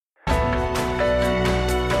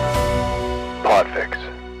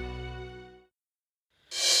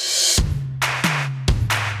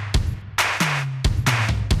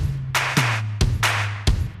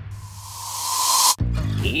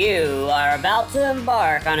about to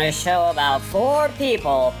embark on a show about 4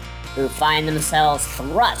 people who find themselves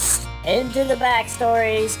thrust into the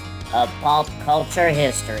backstories of pulp culture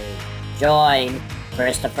history. Join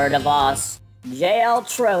Christopher DeVos, J.L.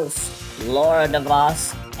 Trost, Laura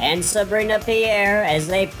DeVos, and Sabrina Pierre as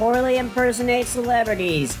they poorly impersonate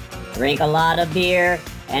celebrities, drink a lot of beer,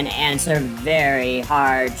 and answer very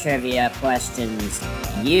hard trivia questions.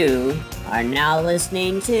 You are now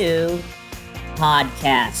listening to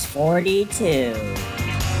Podcast 42.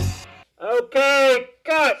 Okay,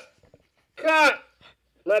 cut!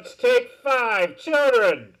 Let's take 5.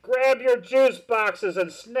 Children, grab your juice boxes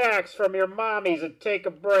and snacks from your mommies and take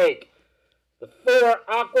a break. The 4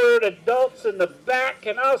 awkward adults in the back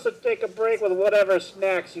can also take a break with whatever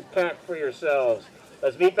snacks you pack for yourselves.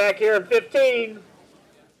 Let's meet back here in 15.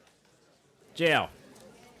 JL,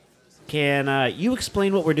 can you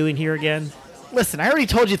explain what we're doing here again? Listen, I already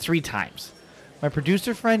told you 3 times. My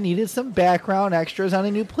producer friend needed some background extras on a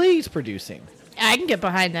new play he's producing. I can get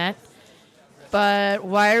behind that. But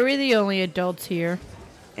why are we the only adults here?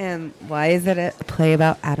 And why is it a play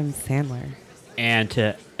about Adam Sandler? And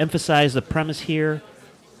to emphasize the premise here,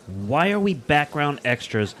 why are we background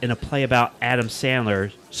extras in a play about Adam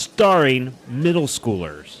Sandler starring middle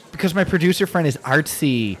schoolers? Because my producer friend is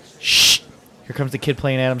artsy. Shh! Here comes the kid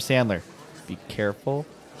playing Adam Sandler. Be careful,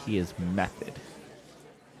 he is method.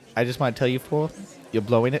 I just want to tell you, fool, you're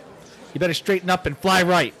blowing it. You better straighten up and fly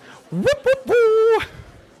right. Whoop, whoop, whoop.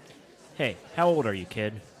 Hey, how old are you,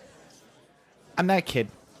 kid? I'm that kid.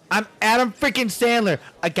 I'm Adam freaking Sandler.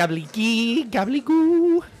 A gobbly-gee.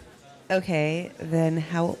 Okay, then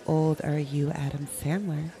how old are you, Adam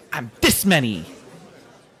Sandler? I'm this many.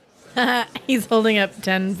 He's holding up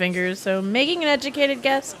 10 fingers, so making an educated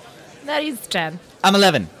guess that he's 10. I'm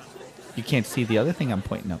 11. You can't see the other thing I'm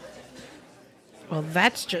pointing out. Well,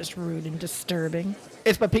 that's just rude and disturbing.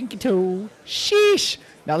 It's my pinky toe. Sheesh.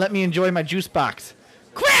 Now let me enjoy my juice box.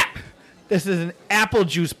 Crap! This is an apple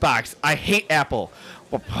juice box. I hate apple.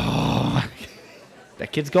 That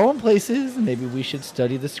kid's going places. Maybe we should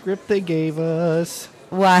study the script they gave us.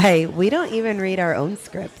 Why? We don't even read our own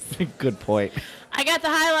scripts. Good point. I got the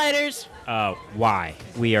highlighters. Why?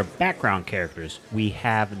 We are background characters. We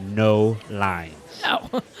have no lines.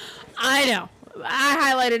 Oh, I know.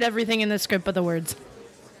 I highlighted everything in the script but the words.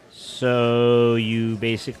 So you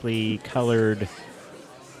basically colored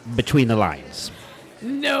between the lines.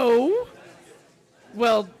 No.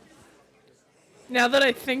 Well, now that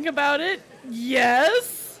I think about it,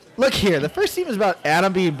 yes. Look here. The first scene is about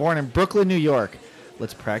Adam being born in Brooklyn, New York.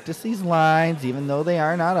 Let's practice these lines, even though they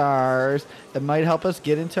are not ours. It might help us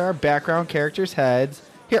get into our background characters' heads.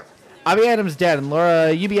 Here, I'll be Adam's dad, and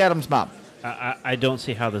Laura, you be Adam's mom. I don't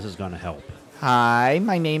see how this is going to help. Hi,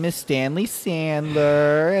 my name is Stanley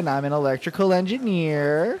Sandler, and I'm an electrical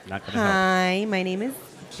engineer. Not going to help. Hi, my name is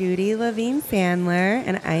Judy Levine Sandler,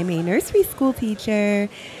 and I'm a nursery school teacher.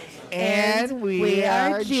 And we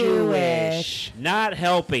are Jewish. Not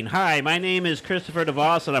helping. Hi, my name is Christopher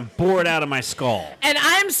DeVos, and I'm bored out of my skull. And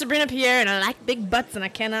I'm Sabrina Pierre, and I like big butts, and I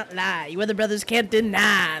cannot lie. You other brothers can't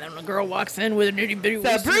deny. Then a girl walks in with a nitty bitty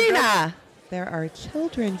waist. Sabrina! There are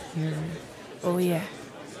children here. Oh, yeah.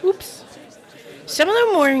 Oops. Some of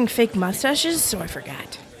them wearing fake mustaches, so I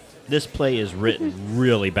forgot. This play is written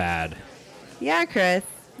really bad. Yeah, Chris.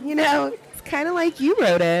 You know, it's kind of like you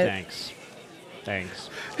wrote it. Thanks.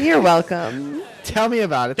 You're welcome. Tell me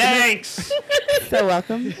about it. Thanks! So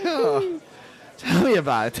welcome. Oh, tell me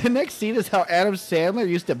about it. The next scene is how Adam Sandler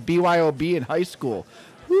used to BYOB in high school.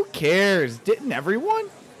 Who cares? Didn't everyone?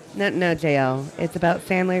 No, JL. It's about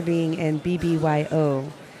Sandler being in BBYO.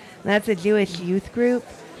 That's a Jewish youth group,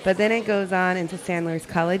 but then it goes on into Sandler's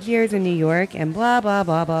college years in New York and blah, blah,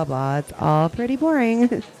 blah, blah, blah. It's all pretty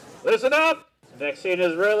boring. Listen up! Next scene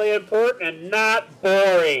is really important and not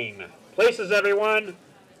boring. Places, everyone.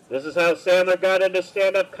 This is how Sandler got into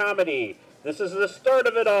stand-up comedy. This is the start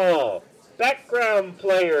of it all. Background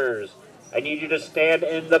players. I need you to stand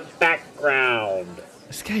in the background.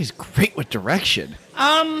 This guy's great with direction.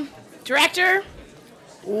 Director,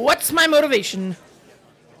 what's my motivation?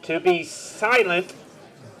 To be silent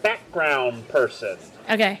background person.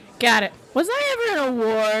 Okay, got it. Was I ever in a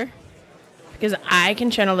war? Because I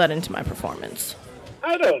can channel that into my performance.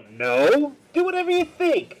 I don't know. Do whatever you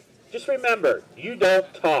think. Just remember, you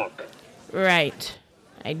don't talk. Right.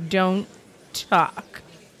 I don't talk.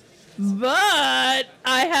 But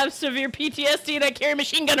I have severe PTSD and I carry a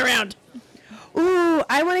machine gun around. Ooh,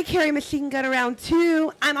 I want to carry a machine gun around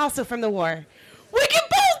too. I'm also from the war. We can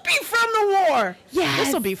both be from the a war. Yes.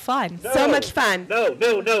 This will be fun. No. So much fun. No,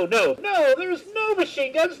 there's no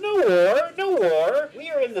machine guns, no war. We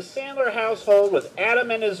are in the Sandler household with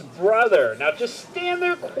Adam and his brother. Now just stand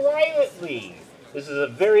there quietly. This is a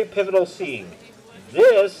very pivotal scene.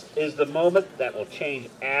 This is the moment that will change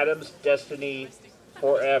Adam's destiny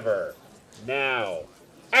forever. Now,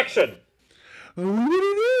 action! What do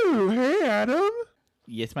you do? Hey, Adam.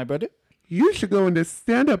 Yes, my brother? You should go into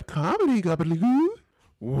stand-up comedy, gobbledygoo.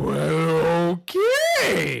 Well,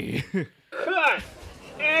 okay. Cut!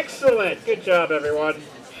 Excellent! Good job, everyone.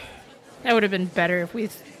 That would have been better if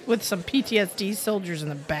with some PTSD soldiers in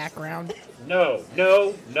the background. No,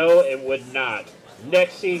 it would not.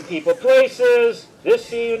 Next scene, people, places. This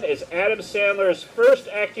scene is Adam Sandler's first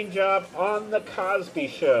acting job on The Cosby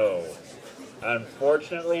Show.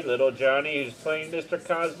 Unfortunately, little Johnny, who's playing Mr.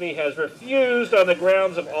 Cosby, has refused on the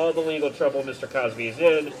grounds of all the legal trouble Mr. Cosby is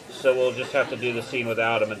in, so we'll just have to do the scene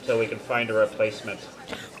without him until we can find a replacement.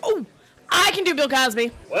 Oh, I can do Bill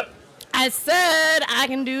Cosby. What? I said I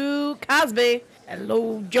can do Cosby.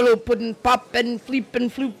 Hello, jello pudding, poppin',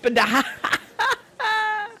 fleepin', floopin', ha ha ha.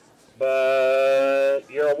 But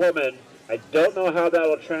you're a woman. I don't know how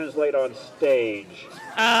that'll translate on stage.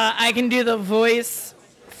 I can do the voice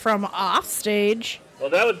from off stage. Well,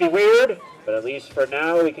 that would be weird, but at least for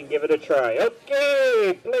now we can give it a try.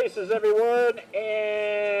 Okay, places everyone,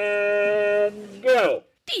 and go.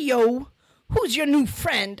 Theo, who's your new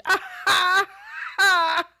friend? Ah ha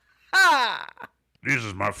ha ha. This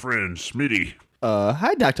is my friend, Smitty.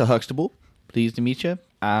 Hi, Dr. Huxtable. Pleased to meet you.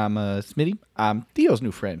 I'm Smitty. I'm Theo's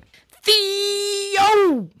new friend.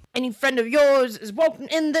 Theo! Any friend of yours is welcome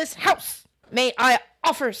in this house. May I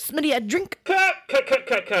offer Smitty a drink? Cut!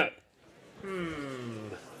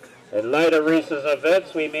 In light of recent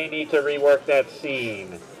events, we may need to rework that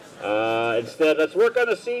scene. Instead, let's work on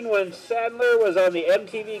a scene when Sandler was on the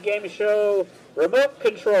MTV game show Remote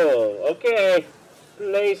Control. Okay,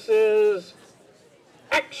 places,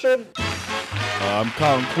 action! I'm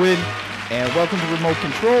Colin Quinn, and welcome to Remote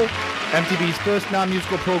Control, MTV's first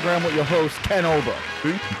non-musical program with your host, Ken Oba.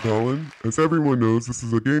 Thank you, Colin. As everyone knows, this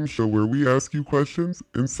is a game show where we ask you questions,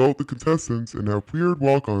 insult the contestants, and have weird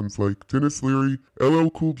walk-ons like Dennis Leary, LL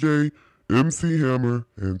Cool J, MC Hammer,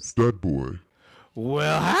 and Stud Boy.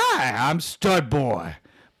 Well, hi, I'm Stud Boy,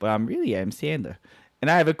 but I'm really Adam Sandler.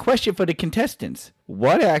 And I have a question for the contestants.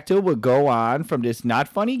 What actor would go on from this not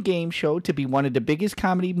funny game show to be one of the biggest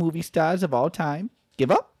comedy movie stars of all time?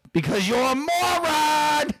 Give up? Because you're a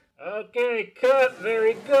moron! Okay, cut.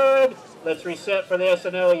 Very good. Let's reset for the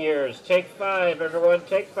SNL years. Take 5, everyone.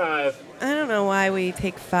 Take 5. I don't know why we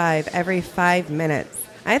take 5 every 5 minutes.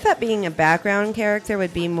 I thought being a background character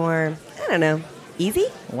would be more, I don't know, easy?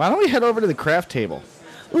 Why don't we head over to the craft table?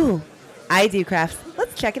 Ooh, I do crafts.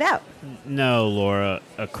 Let's check it out. No, Laura.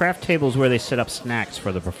 A craft table's where they set up snacks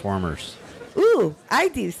for the performers. Ooh, I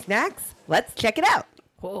do snacks. Let's check it out.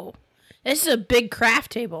 Whoa, this is a big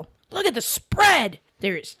craft table. Look at the spread.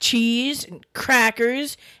 There is cheese and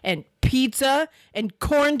crackers and pizza and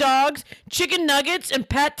corn dogs, chicken nuggets and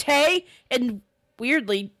pate, and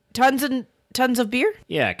weirdly, tons and tons of beer.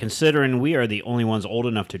 Yeah, considering we are the only ones old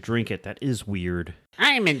enough to drink it, that is weird.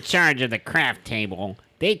 I'm in charge of the craft table.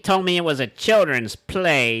 They told me it was a children's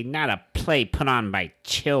play, not a play put on by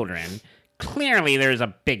children. Clearly there's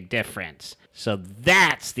a big difference. So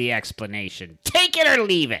that's the explanation. Take it or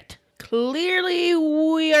leave it. Clearly,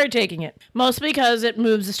 we are taking it. Mostly because it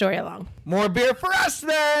moves the story along. More beer for us,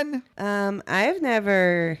 then! I've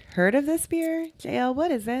never heard of this beer. JL, what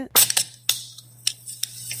is it?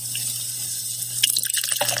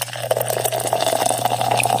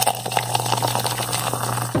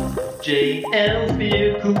 JL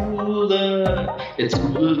Beer Cooler, it's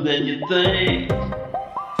cooler than you think.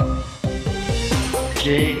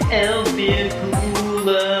 JL Beer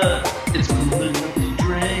Cooler, it's cool enough to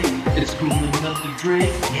drink. It's cool enough to drink,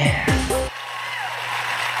 yeah.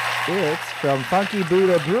 It's from Funky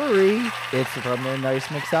Buddha Brewery. It's from their Nice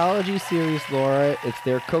Mixology series, Laura. It's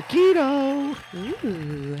their Coquito.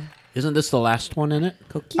 Ooh, Isn't this the last one in it?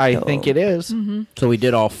 coquito. I think it is. So we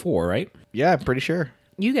did all 4, right? Yeah, I'm pretty sure.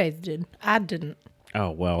 You guys did. I didn't.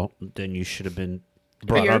 Oh, well, then you should have been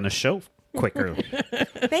brought Here. on the show quicker.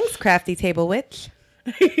 Thanks, Crafty Table Witch.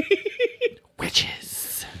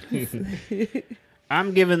 Witches.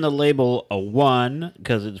 I'm giving the label a 1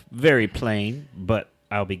 because it's very plain, but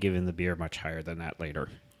I'll be giving the beer much higher than that later.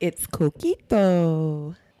 It's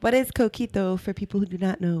coquito. What is coquito for people who do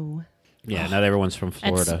not know? Yeah, not everyone's from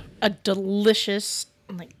Florida. It's a delicious,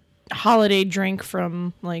 holiday drink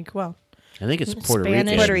from, I think it's Puerto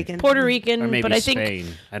Spanish. Rican. Puerto Rican. Puerto Rican, Or maybe but I think Spain.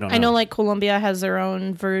 I don't know. I know like Colombia has their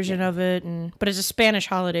own version of it, but it's a Spanish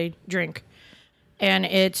holiday drink, and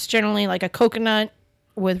it's generally like a coconut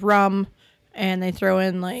with rum, and they throw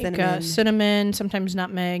in like cinnamon, sometimes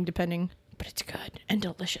nutmeg, depending. But it's good and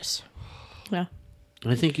delicious. Yeah.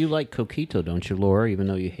 I think you like coquito, don't you, Laura? Even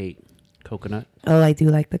though you hate coconut. Oh, I do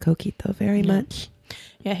like the coquito very much.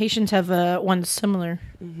 Yeah, Haitians have one similar.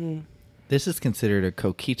 This is considered a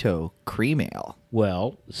coquito cream ale.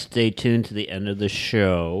 Well, stay tuned to the end of the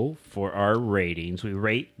show for our ratings. We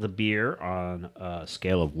rate the beer on a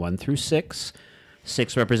scale of 1 through 6.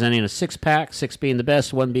 6 representing a 6-pack, 6 being the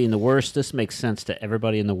best, 1 being the worst. This makes sense to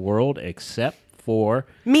everybody in the world except for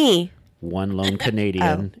Me. one lone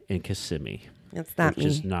Canadian in Kissimmee. It's not which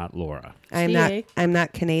me. is not Laura. I'm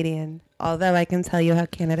not Canadian. Although I can tell you how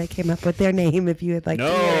Canada came up with their name if you would like to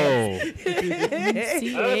hear it.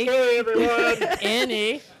 Okay, everyone.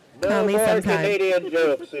 Annie. No Call me more sometime. Canadian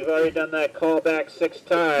jokes. We've already done that callback 6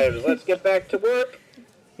 times. Let's get back to work.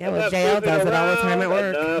 Yeah, well, Enough JL goofing does it all the time at around,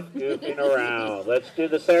 work. Enough goofing around. Let's do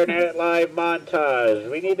the Saturday Night Live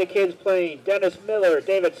montage. We need the kids playing Dennis Miller,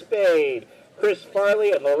 David Spade, Chris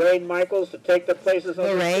Farley, and Lorraine Michaels to take their places on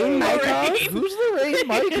Lorraine the stage. Michaels? Who's Lorraine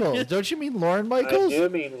Michaels? Don't you mean Lauren Michaels? I do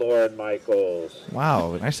mean Lauren Michaels.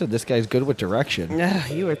 Wow, and I said this guy's good with direction.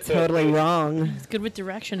 Ugh, you were totally wrong. It's good with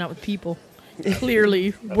direction, not with people.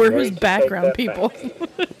 Clearly, we're his going to background take people.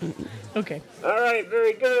 that Okay. All right,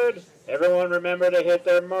 very good. Everyone remember to hit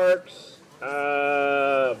their marks.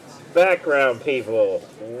 Background people,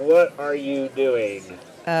 what are you doing?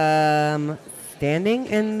 Standing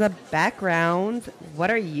in the background.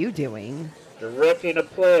 What are you doing? Directing a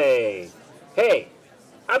play. Hey,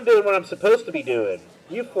 I'm doing what I'm supposed to be doing.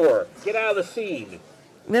 You 4, get out of the scene.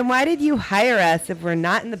 Then why did you hire us if we're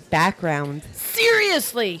not in the background?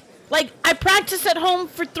 Seriously! Like, I practiced at home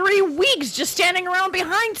for 3 weeks just standing around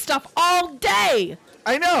behind stuff all day!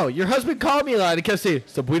 I know. Your husband called me a lot and kept saying,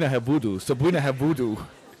 Sabrina have voodoo. Sabrina have voodoo.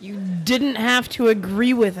 You didn't have to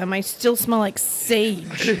agree with him. I still smell like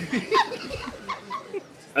sage.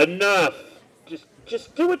 Enough.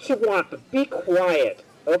 Just do what you want, but be quiet.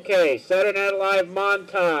 Okay, Saturday Night Live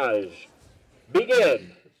montage.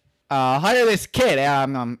 Begin. Hire this kid,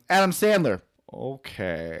 Adam Sandler.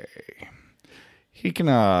 Okay. He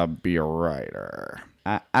can be a writer.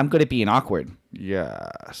 I'm good at being awkward.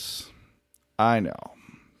 Yes. I know.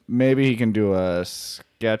 Maybe he can do a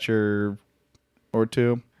sketch or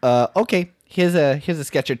two. Okay. Here's a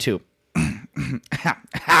sketch or two.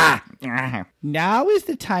 Now is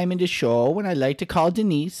the time in the show when I like to call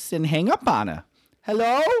Denise and hang up on her.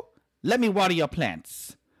 Hello? Let me water your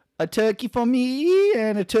plants. A turkey for me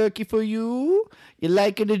and a turkey for you. You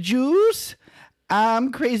liking the juice?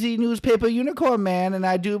 I'm crazy newspaper unicorn man, and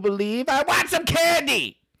I do believe I want some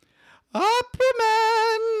candy. Opera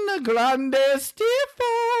man, grande stifo.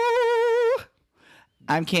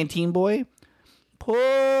 I'm Canteen Boy.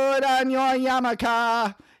 Put on your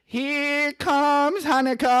yarmulke. Here comes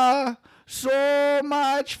Hanukkah. So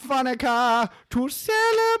much funica to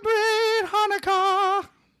celebrate Hanukkah.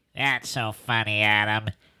 That's so funny, Adam.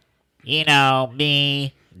 You know,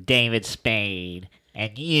 me, David Spade,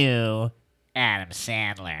 and you, Adam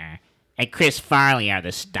Sandler, and Chris Farley are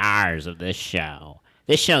the stars of this show.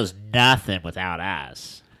 This show's nothing without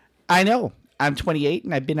us. I know. I'm 28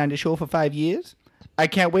 and I've been on the show for 5 years. I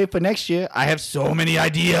can't wait for next year. I have so many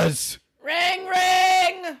ideas. Ring,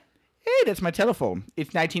 ring! Hey, that's my telephone.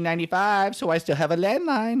 It's 1995, so I still have a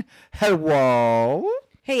landline. Hello?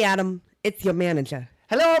 Hey, Adam. It's your manager.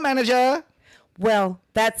 Hello, manager. Well,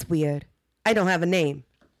 that's weird. I don't have a name.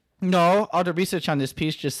 No, all the research on this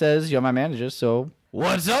piece just says you're my manager, so...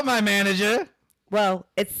 What's up, my manager? Well,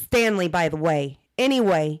 it's Stanley, by the way.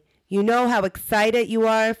 Anyway, you know how excited you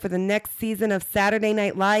are for the next season of Saturday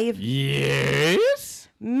Night Live? Yes?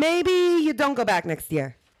 Maybe you don't go back next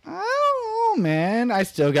year. Oh, man. I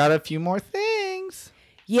still got a few more things.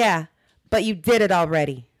 Yeah, but you did it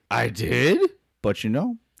already. I did? But you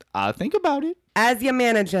know, I'll think about it. As your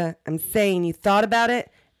manager, I'm saying you thought about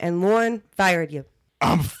it, and Lauren fired you.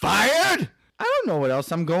 I'm fired? I don't know what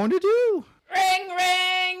else I'm going to do. Ring,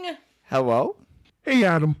 ring! Hello? Hey,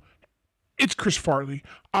 Adam. It's Chris Farley.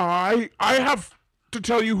 I have to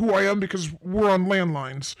tell you who I am because we're on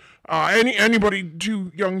landlines. Anybody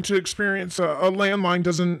too young to experience a landline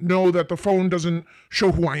doesn't know that the phone doesn't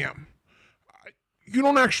show who I am. You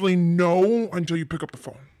don't actually know until you pick up the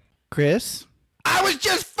phone. Chris? I was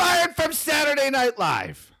just fired from Saturday Night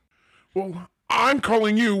Live. Well, I'm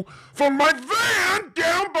calling you from my van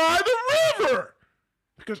down by the river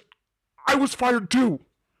because I was fired too.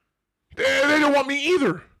 They don't want me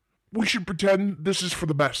either. We should pretend this is for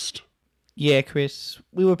the best. Yeah, Chris,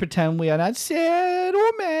 we will pretend we are not sad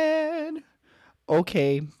or mad.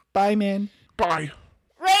 Okay, bye, man. Bye.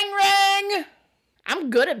 Ring, ring! I'm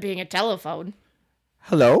good at being a telephone.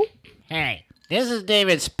 Hello? Hey, this is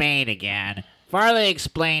David Spade again. Farley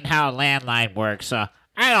explained how a landline works, so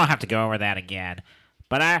I don't have to go over that again.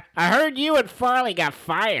 But I heard you and Farley got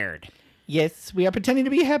fired. Yes, we are pretending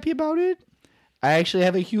to be happy about it. I actually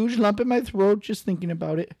have a huge lump in my throat just thinking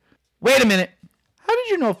about it. Wait a minute. How did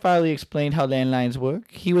you know Farley explained how landlines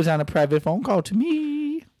work? He was on a private phone call to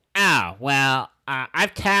me. Oh, well,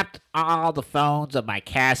 I've tapped all the phones of my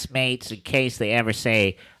castmates in case they ever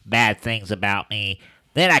say bad things about me.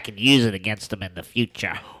 Then I can use it against them in the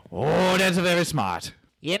future. Oh, that's very smart.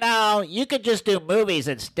 You know, you could just do movies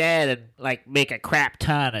instead and, like, make a crap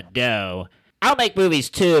ton of dough. I'll make movies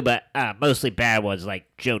too, but mostly bad ones like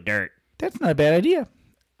Joe Dirt. That's not a bad idea.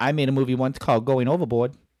 I made a movie once called Going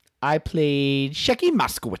Overboard. I played Shecky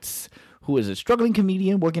Moskowitz, who is a struggling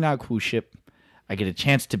comedian working on a cruise ship. I get a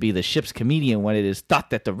chance to be the ship's comedian when it is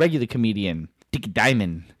thought that the regular comedian, Dickie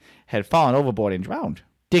Diamond, had fallen overboard and drowned.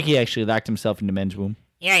 Dickie actually locked himself in the men's room.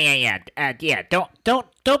 Yeah.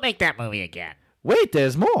 Don't make that movie again. Wait,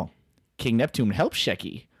 there's more. King Neptune helps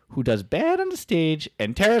Shecky, who does bad on the stage,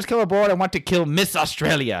 and terrorists come aboard and want to kill Miss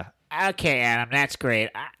Australia. Okay, Adam, that's great.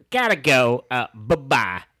 I gotta go.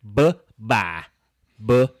 Bye-bye. Bye-bye.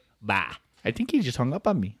 Bye-bye. I think he just hung up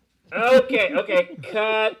on me. Okay,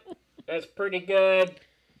 cut. That's pretty good.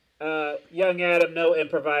 Young Adam, no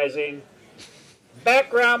improvising.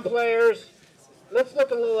 Background players, let's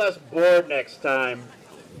look a little less bored next time.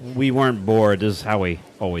 We weren't bored. This is how we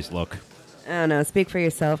always look. I don't know. Speak for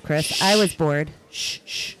yourself, Chris. Shh. I was bored.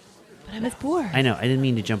 Shh. But I was bored. I know. I didn't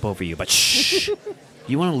mean to jump over you, but shh.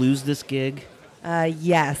 You want to lose this gig?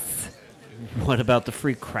 Yes. What about the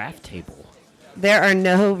free craft table? There are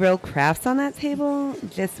no real crafts on that table,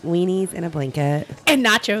 just weenies and a blanket. And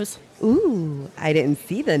nachos. Ooh, I didn't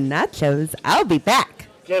see the nachos. I'll be back.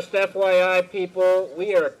 Just FYI, people,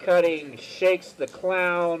 we are cutting Shakes the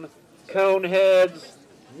Clown, Coneheads,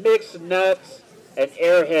 Mixed Nuts, and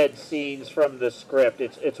Airhead scenes from the script.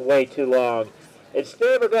 It's way too long.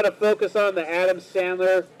 Instead, we're going to focus on the Adam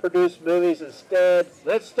Sandler produced movies instead.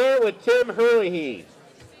 Let's start with Tim Herlihy.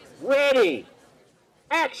 Ready.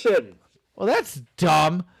 Action. Well, that's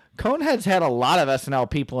dumb. Coneheads had a lot of SNL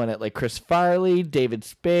people in it, like Chris Farley, David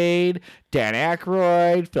Spade, Dan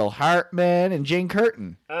Aykroyd, Phil Hartman, and Jane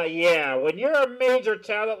Curtin. Yeah, when you're a major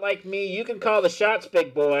talent like me, you can call the shots,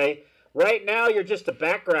 big boy. Right now, you're just a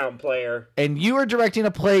background player. And you are directing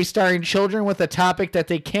a play starring children with a topic that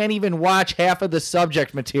they can't even watch half of the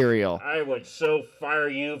subject material. I would so fire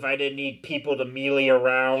you if I didn't need people to melee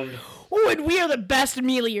around. Oh, and we are the best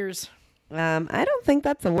meliers. I don't think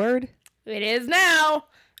that's a word. It is now.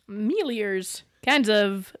 Meliers. Kind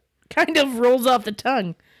of rolls off the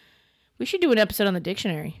tongue. We should do an episode on the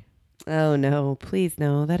dictionary. Oh, no. Please,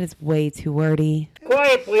 no. That is way too wordy.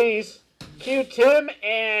 Quiet, please. Cue Tim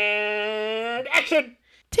and action.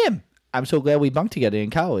 Tim, I'm so glad we bunked together in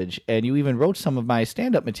college, and you even wrote some of my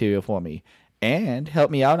stand-up material for me, and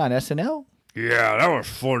helped me out on SNL. Yeah, that was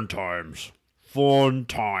fun times. Fun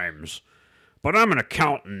times. But I'm an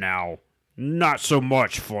accountant now. Not so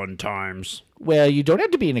much fun times. Well, you don't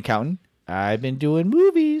have to be an accountant. I've been doing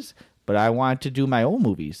movies, but I want to do my own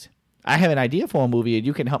movies. I have an idea for a movie, and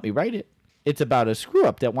you can help me write it. It's about a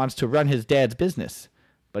screw-up that wants to run his dad's business,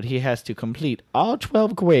 but he has to complete all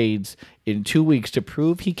 12 grades in 2 weeks to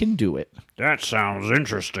prove he can do it. That sounds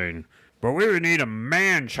interesting. But we would need a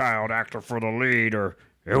man-child actor for the lead, or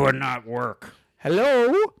it would not work.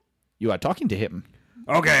 Hello? You are talking to him.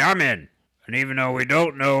 Okay, I'm in. And even though we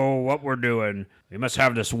don't know what we're doing, we must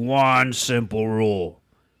have this one simple rule.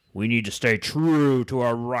 We need to stay true to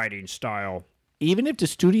our writing style. Even if the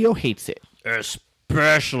studio hates it.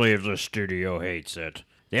 Especially if the studio hates it.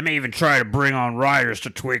 They may even try to bring on writers to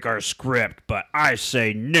tweak our script, but I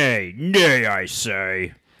say nay, I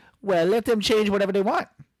say. Well, let them change whatever they want.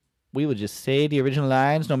 We will just say the original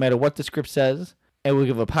lines no matter what the script says, and we'll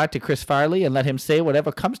give a part to Chris Farley and let him say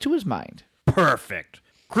whatever comes to his mind. Perfect.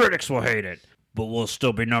 Critics will hate it, but we'll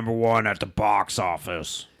still be #1 at the box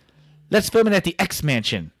office. Let's film it at the X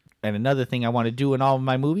Mansion. And another thing I want to do in all of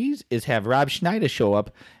my movies is have Rob Schneider show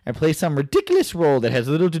up and play some ridiculous role that has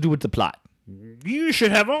little to do with the plot. You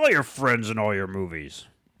should have all your friends in all your movies.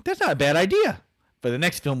 That's not a bad idea. For the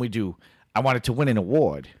next film we do, I want it to win an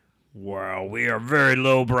award. Well, we are very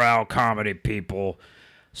lowbrow comedy people,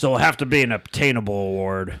 so it'll have to be an obtainable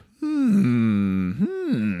award.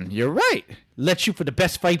 You're right. Let's shoot for the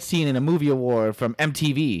best fight scene in a movie award from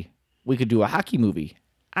MTV. We could do a hockey movie.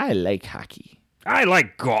 I like hockey. I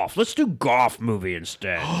like golf. Let's do golf movie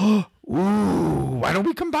instead. Ooh, why don't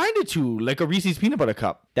we combine the two like a Reese's Peanut Butter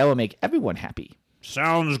Cup? That will make everyone happy.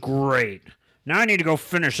 Sounds great. Now I need to go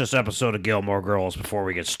finish this episode of Gilmore Girls before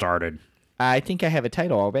we get started. I think I have a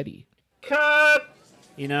title already. Cut!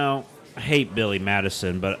 You know, I hate Billy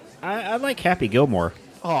Madison, but I like Happy Gilmore.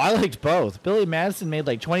 Oh, I liked both. Billy Madison made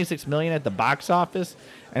like $26 million at the box office,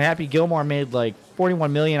 and Happy Gilmore made like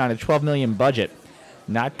 $41 million on a $12 million budget.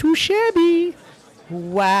 Not too shabby.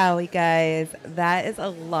 Wow, you guys, that is a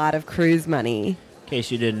lot of cruise money. In case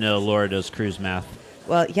you didn't know, Laura does cruise math.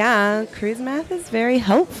 Well, yeah, cruise math is very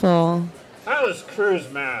helpful. How is cruise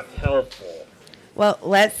math helpful? Well,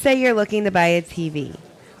 let's say you're looking to buy a TV.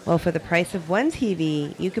 Well, for the price of one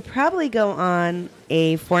TV, you could probably go on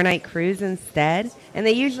a 4-night cruise instead, and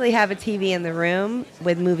they usually have a TV in the room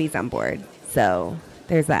with movies on board. So,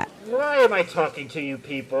 there's that. Why am I talking to you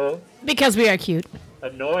people? Because we are cute.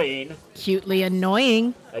 Annoying. Cutely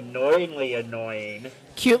annoying. Annoyingly annoying.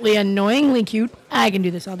 Cutely annoyingly cute. I can do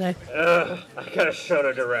this all day. Ugh, I got a show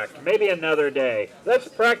to direct. Maybe another day. Let's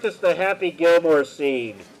practice the Happy Gilmore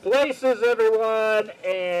scene. Places, everyone,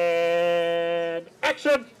 and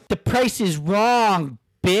action! The price is wrong,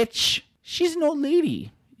 bitch. She's an old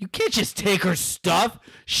lady. You can't just take her stuff.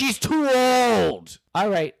 She's too old. All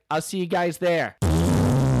right, I'll see you guys there.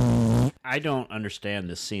 I don't understand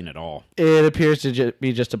this scene at all. It appears to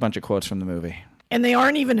be just a bunch of quotes from the movie. And they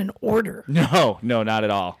aren't even in order. No, not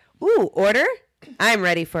at all. Ooh, order? I'm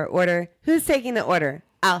ready for order. Who's taking the order?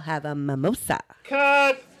 I'll have a mimosa.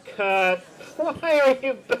 Cut! Why are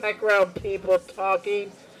you background people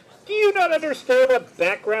talking? Do you not understand what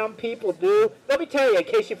background people do? Let me tell you in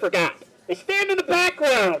case you forgot. They stand in the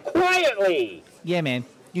background, quietly. Yeah, man.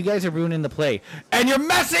 You guys are ruining the play. And you're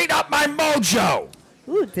messing up my mojo!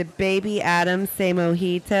 Ooh, did Baby Adam say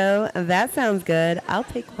mojito? That sounds good. I'll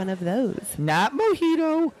take one of those. Not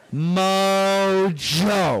mojito.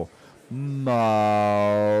 Mojo.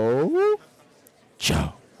 Mojo.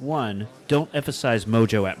 1, don't emphasize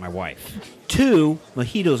mojo at my wife. 2,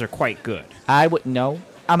 mojitos are quite good. I wouldn't know.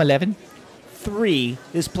 I'm 11. 3,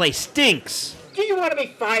 this place stinks. Do you want to be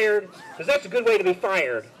fired? Because that's a good way to be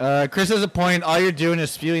fired. Chris has a point. All you're doing is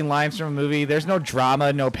spewing lines from a movie. There's no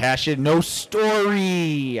drama, no passion, no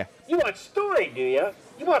story. You want story, do you?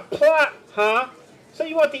 You want plot, huh? So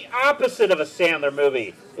you want the opposite of a Sandler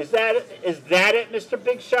movie. Is that it, Mr.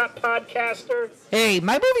 Big Shot Podcaster? Hey,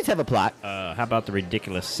 my movies have a plot. How about the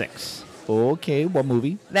Ridiculous 6? Okay, what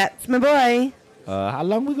movie? That's my boy. How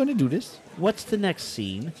long are we going to do this? What's the next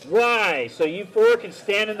scene? Why? So you four can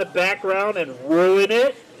stand in the background and ruin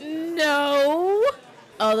it? No.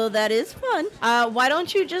 Although that is fun. Why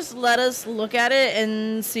don't you just let us look at it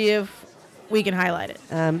and see if we can highlight it?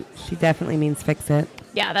 She definitely means fix it.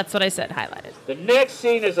 Yeah, that's what I said, highlight it. The next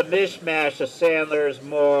scene is a mishmash of Sandler's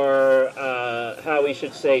more, how we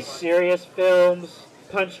should say, serious films.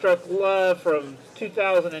 Punch Drunk Love from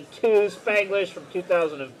 2002, Spanglish from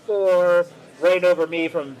 2004, Reign Over Me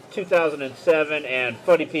from 2007, and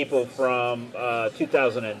Funny People from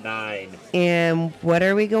 2009. And what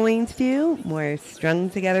are we going to do? More strung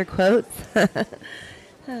together quotes?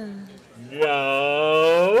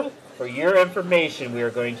 No. For your information, we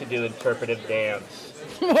are going to do interpretive dance.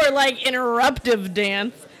 More like interruptive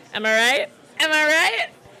dance. Am I right? Am I right?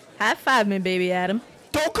 High five me, baby Adam.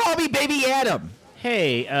 Don't call me Baby Adam.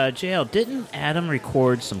 Hey, JL, didn't Adam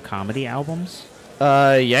record some comedy albums?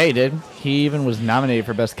 Yeah, he did. He even was nominated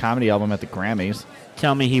for Best Comedy Album at the Grammys.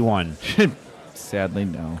 Tell me he won. Sadly,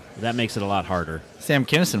 no. That makes it a lot harder. Sam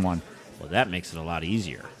Kinison won. Well, that makes it a lot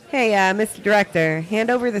easier. Hey, Mr. Director,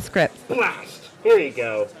 hand over the script. Blast! Here you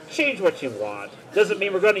go. Change what you want. Doesn't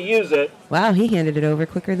mean we're going to use it. Wow, he handed it over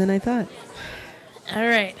quicker than I thought. All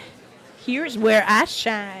right. Here's where I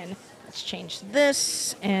shine. Let's change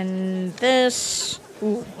this and this.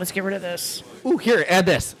 Ooh, let's get rid of this. Ooh, here, add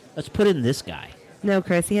this. Let's put in this guy. No,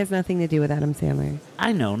 Chris, he has nothing to do with Adam Sandler.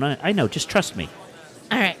 I know. Just trust me.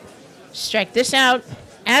 All right. Strike this out.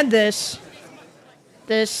 Add this.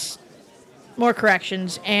 This. More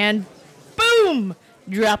corrections. And boom!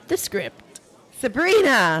 Drop the script.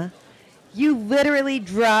 Sabrina! You literally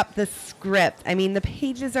dropped the script. I mean, the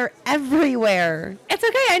pages are everywhere. It's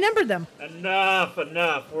okay. I numbered them. Enough.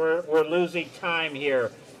 We're losing time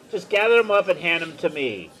here. Just gather them up and hand them to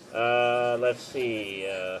me. Let's see.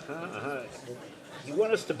 You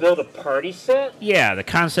want us to build a party set? Yeah, the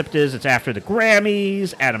concept is it's after the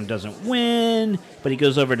Grammys, Adam doesn't win, but he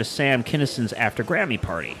goes over to Sam Kinison's after Grammy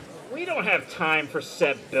party. We don't have time for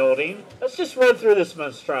set building. Let's just run through this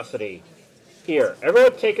monstrosity. Here,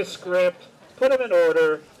 everyone take a script, put them in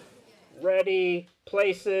order. Ready,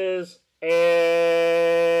 places,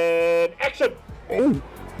 and action! Oh,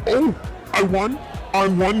 I won?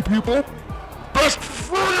 I'm One People. Best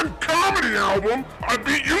friggin' comedy album! I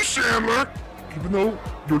beat you, Sandler! Even though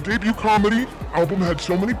your debut comedy album had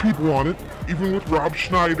so many people on it, even with Rob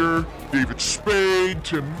Schneider, David Spade,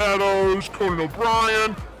 Tim Meadows, Conan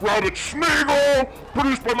O'Brien, Robert Smigel,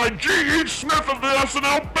 produced by my G.E. Smith of the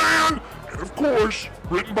SNL Band, and of course,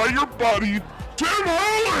 written by your buddy, Tim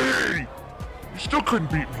Hurley! You still couldn't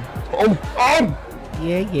beat me. Oh!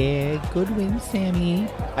 Yeah, good win, Sammy.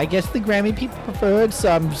 I guess the Grammy people preferred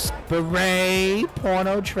some spray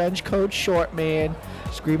porno trench coat short man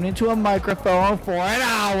screaming into a microphone for an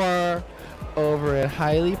hour over a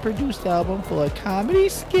highly produced album full of comedy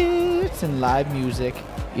skits and live music.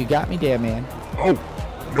 You got me there, man. Oh,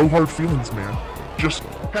 no hard feelings, man. Just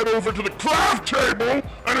head over to the craft table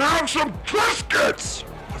and have some Triscuits!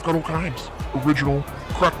 I've got all kinds. Original,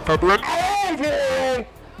 cracked pepper, and olive oil!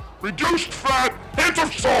 Reduced fat, hint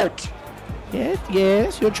of salt!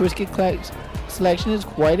 Yes, your Triscuit selection is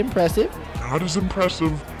quite impressive. Not as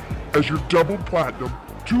impressive as your double platinum,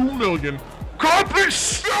 2 million copy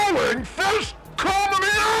selling first comedy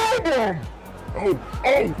album! Oh,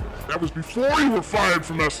 that was before you were fired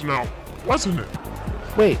from SNL, wasn't it?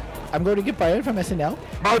 Wait, I'm going to get fired from SNL?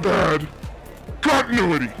 My bad.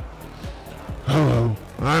 Continuity. Hello,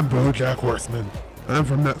 I'm BoJack Horseman. I'm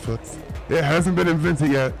from Netflix. It hasn't been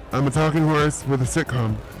invented yet. I'm a talking horse with a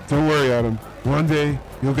sitcom. Don't worry, Adam. One day,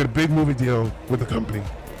 you'll get a big movie deal with the company.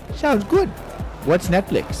 Sounds good. What's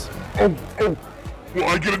Netflix? Oh, will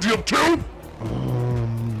I get a deal too?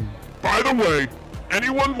 By the way,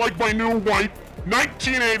 anyone like my new white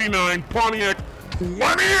 1989 Pontiac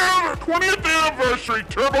 20th anniversary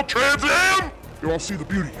Turbo Trans Am? You all see the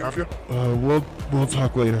beauty, have you? We'll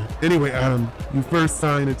talk later. Anyway, Adam, you first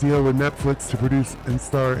signed a deal with Netflix to produce and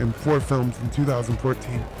star in 4 films in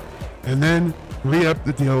 2014. And then re-upped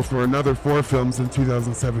the deal for another 4 films in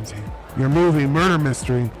 2017. Your movie, Murder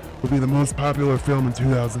Mystery, will be the most popular film in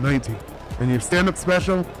 2019. And your stand-up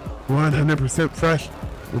special, 100% Fresh,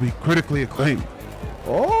 will be critically acclaimed.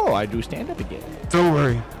 Oh, I do stand up again. Don't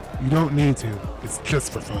worry, you don't need to. It's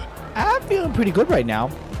just for fun. I'm feeling pretty good right now.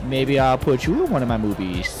 Maybe I'll put you in one of my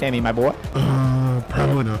movies, Sammy, my boy.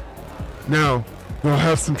 Probably not. Now, we'll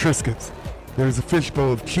have some Triscuits. There's a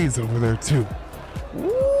fishbowl of cheese over there, too.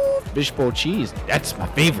 Ooh, fishbowl cheese. That's my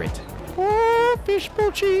favorite. Oh,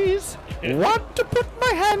 fishbowl cheese. Want to put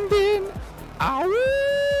my hand in?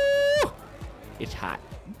 Ow! It's hot.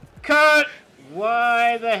 Cut!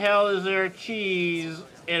 Why the hell is there cheese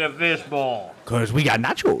in a fishbowl? 'Cause we got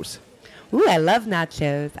nachos. Ooh, I love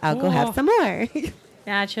nachos. I'll go have some more.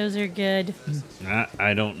 Nachos are good.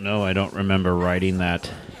 I don't know. I don't remember writing that.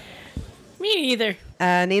 Me neither.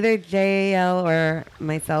 Neither JL or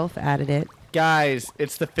myself added it. Guys,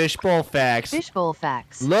 it's the fishbowl facts. Fishbowl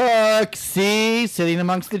facts. Look, see, sitting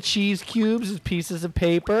amongst the cheese cubes is pieces of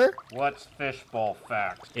paper. What's fishbowl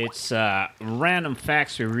facts? It's random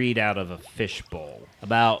facts we read out of a fishbowl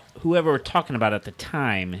about whoever we're talking about at the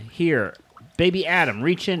time. Here, Baby Adam,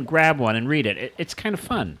 reach in, grab one, and read it. It's kind of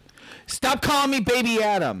fun. Stop calling me Baby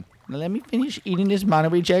Adam. Now let me finish eating this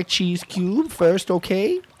Monterey Jack cheese cube first,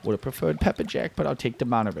 okay? Would have preferred Pepper Jack, but I'll take the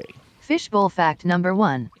Monterey. Fishbowl fact number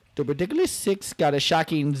 1. The Ridiculous 6 got a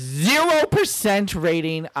shocking 0%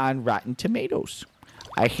 rating on Rotten Tomatoes.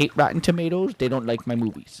 I hate Rotten Tomatoes. They don't like my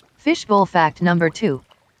movies. Fishbowl fact number 2.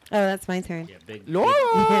 Oh, that's my turn. Yeah, big Laura!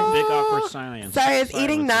 big awkward silence. Sorry, I was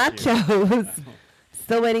eating Silence is here. nachos.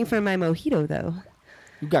 Still waiting for my mojito, though.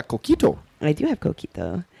 You got Coquito. I do have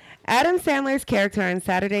coquito. Adam Sandler's character on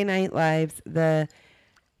Saturday Night Live's The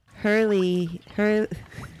Hurley. Hurley.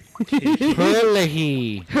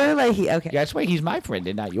 Okay. That's why he's my friend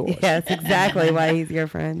and not yours. Yes, exactly why he's your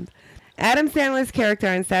friend. Adam Sandler's character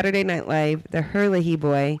on Saturday Night Live, the Hurley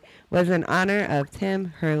Boy, was in honor of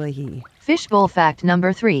Tim Hurley. Fishbowl fact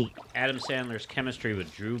number 3. Adam Sandler's chemistry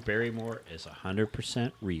with Drew Barrymore is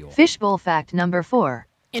 100% real. Fishbowl fact number 4.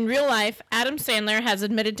 In real life, Adam Sandler has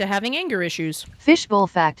admitted to having anger issues. Fishbowl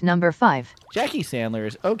fact number 5. Jackie Sandler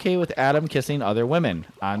is okay with Adam kissing other women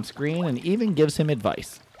on screen and even gives him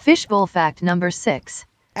advice. Fishbowl fact number 6.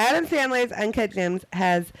 Adam Sandler's Uncut Gems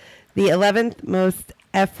has the 11th most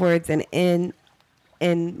F words in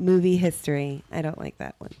movie history. I don't like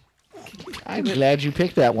that one. I'm glad you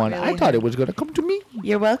picked that one. Really I thought it was going to come to me.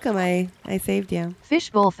 You're welcome. I saved you.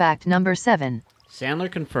 Fishbowl fact number 7.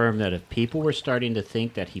 Sandler confirmed that if people were starting to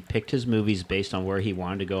think that he picked his movies based on where he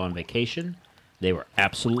wanted to go on vacation, they were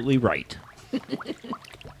absolutely right.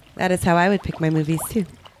 That is how I would pick my movies, too.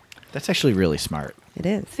 That's actually really smart. It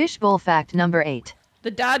is. Fishbowl fact number 8.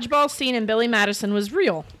 The dodgeball scene in Billy Madison was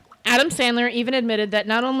real. Adam Sandler even admitted that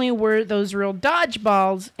not only were those real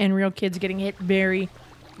dodgeballs and real kids getting hit very,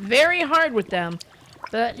 very hard with them,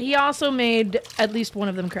 But he also made at least one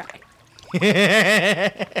of them cry.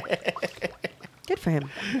 Good for him.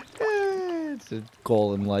 It's a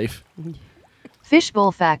goal in life.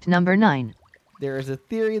 Fishbowl fact number 9. There is a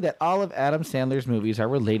theory that all of Adam Sandler's movies are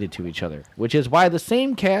related to each other, which is why the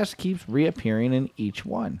same cast keeps reappearing in each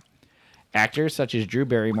one. Actors such as Drew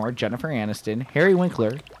Barrymore, Jennifer Aniston, Harry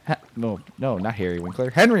Winkler, no, not Harry Winkler,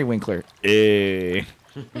 Henry Winkler, the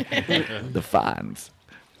Fonz,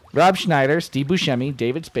 Rob Schneider, Steve Buscemi,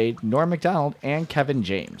 David Spade, Norm Macdonald, and Kevin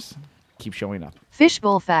James keep showing up.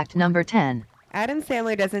 Fishbowl fact number 10. Adam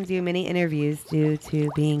Sandler doesn't do many interviews due to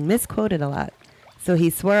being misquoted a lot. So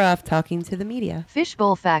he swore off talking to the media.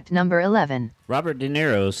 Fishbowl fact number 11. Robert De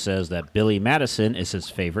Niro says that Billy Madison is his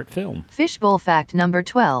favorite film. Fishbowl fact number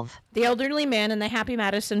 12. The elderly man in the Happy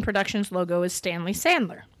Madison Productions logo is Stanley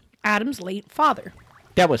Sandler, Adam's late father.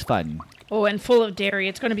 That was fun. Oh, and full of dairy.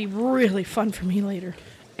 It's going to be really fun for me later.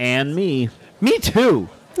 And me. Me too.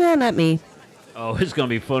 No, not me. Oh, it's going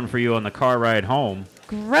to be fun for you on the car ride home.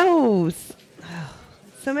 Gross.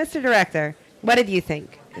 So, Mr. Director, what did you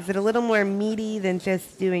think? Is it a little more meaty than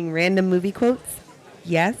just doing random movie quotes?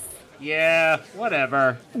 Yes? Yeah,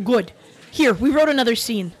 whatever. Good. Here, we wrote another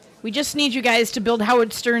scene. We just need you guys to build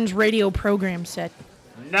Howard Stern's radio program set.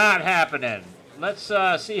 Not happening. Let's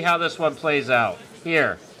see how this one plays out.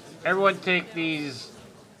 Here, everyone take these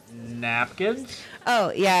napkins.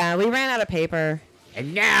 Oh, yeah, we ran out of paper.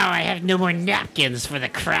 And now I have no more napkins for the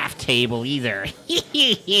craft table either.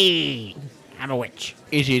 I'm a witch.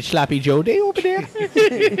 Is it Sloppy Joe Day over there?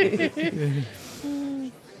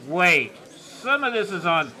 Wait, some of this is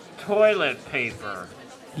on toilet paper.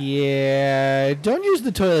 Yeah, don't use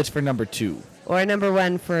the toilets for number 2. Or number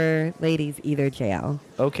 1 for ladies, either JL.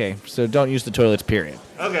 Okay, so don't use the toilets, period.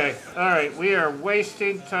 Okay, alright, we are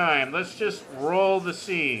wasting time. Let's just roll the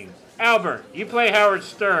scene. Albert, you play Howard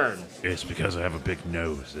Stern. It's because I have a big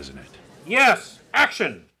nose, isn't it? Yes,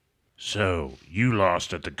 action! So, you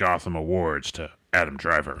lost at the Gotham Awards to Adam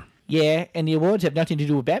Driver. Yeah, and the awards have nothing to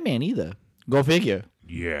do with Batman either. Go figure.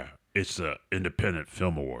 Yeah, it's the Independent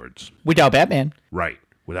Film Awards. Without Batman. Right,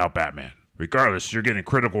 without Batman. Regardless, you're getting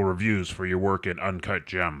critical reviews for your work in Uncut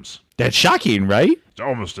Gems. That's shocking, right? It's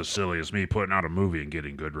almost as silly as me putting out a movie and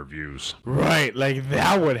getting good reviews. Right, like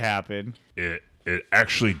that would happen. It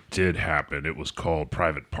actually did happen. It was called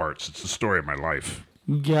Private Parts. It's the story of my life.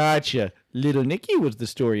 Gotcha. Little Nicky was the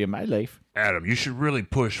story of my life. Adam, you should really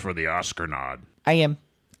push for the Oscar nod. I am.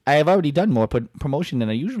 I have already done more promotion than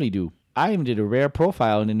I usually do. I even did a rare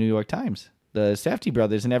profile in the New York Times. The Safdie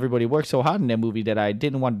brothers and everybody worked so hard in that movie that I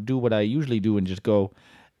didn't want to do what I usually do and just go,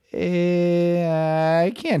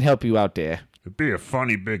 I can't help you out there. It'd be a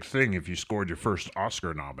funny big thing if you scored your first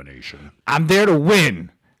Oscar nomination. I'm there to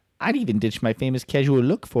win. I'd even ditch my famous casual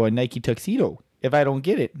look for a Nike tuxedo. If I don't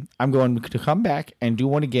get it, I'm going to come back and do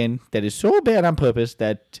one again that is so bad on purpose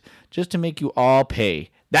that just to make you all pay.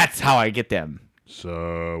 That's how I get them.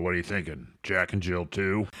 So, what are you thinking? Jack and Jill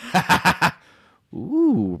 2?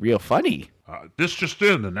 Ooh, real funny. This just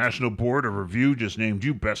in, the National Board of Review just named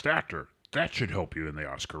you Best Actor. That should help you in the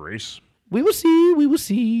Oscar race. We will see, we will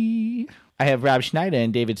see. I have Rob Schneider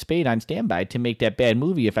and David Spade on standby to make that bad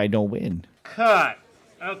movie if I don't win. Cut.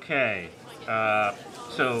 Okay.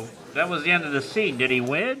 So that was the end of the scene. Did he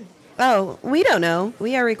win? Oh, we don't know.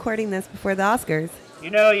 We are recording this before the Oscars. You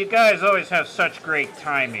know, you guys always have such great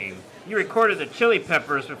timing. You recorded the Chili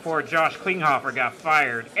Peppers before Josh Klinghoffer got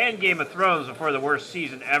fired, and Game of Thrones before the worst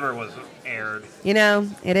season ever was aired. You know,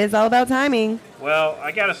 it is all about timing. Well,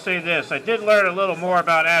 I gotta say this. I did learn a little more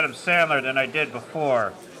about Adam Sandler than I did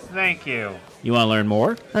before. Thank you. You want to learn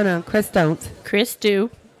more? Oh no, Chris don't. Chris do.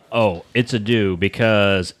 Oh, it's a do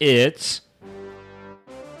because it's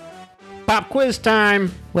pop quiz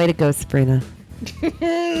time. Way to go, Sabrina.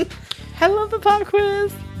 I love the pop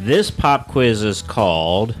quiz. This pop quiz is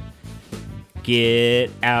called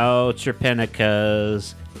Get Out Your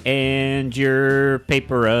Penicas and Your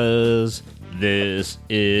Paperas. This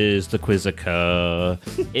is the Quizzica.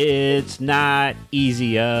 It's not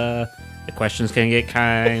easier. The questions can get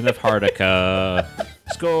kind of hardica.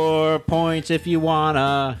 Score points if you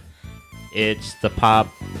wanna. It's the Pop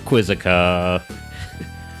Quizzica.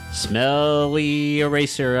 Smelly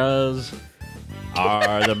erasers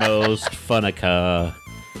are the most funica.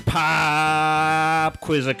 Pop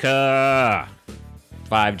Quizzica.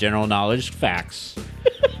 5 general knowledge facts.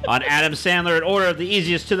 On Adam Sandler, in order of the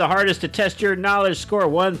easiest to the hardest to test your knowledge, score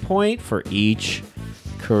 1 point for each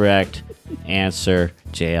correct answer.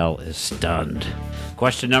 JL is stunned.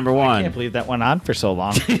 Question number I one. can't believe that went on for so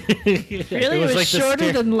long. Really? It was like the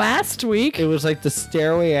shorter than last week. It was like the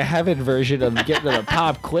Stairway to Heaven version of getting to the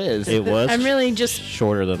pop quiz. It was I'm really just.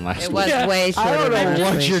 shorter than last It week. was way shorter I don't than know last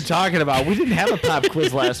what week. you're talking about. We didn't have a pop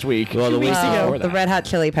quiz last week. Well, the week Well, before the that. Red Hot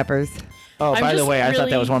Chili Peppers. Oh, I'm by the just way, I thought really-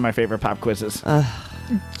 that was one of my favorite pop quizzes.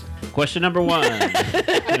 Question number one.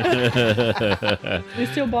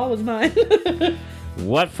 Lucille Ball was mine.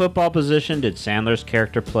 What football position did Sandler's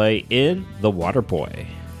character play in The Waterboy?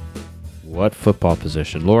 What football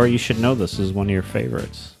position? Laura, you should know this is one of your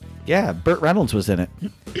favorites. Yeah, Burt Reynolds was in it.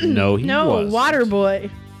 No, he No, was. Waterboy.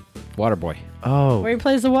 Waterboy. Oh. Where he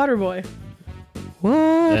plays the Waterboy. What?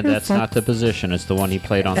 And that's not the position. It's the one he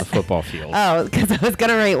played on the football field. Oh, because I was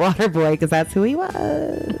gonna write Waterboy because that's who he was.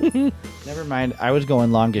 Never mind. I was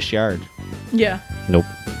going longest yard. Yeah. Nope.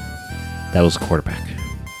 That was quarterback.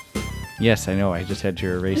 Yes, I know. I just had to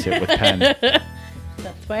erase it with pen.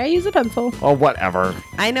 That's why I use a pencil. Oh, whatever.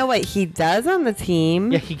 I know what he does on the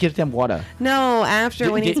team. Yeah, he gives them water. No,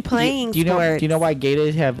 after when he's playing do you know? sports. Do you know why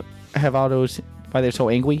Gators have all those? Why they're so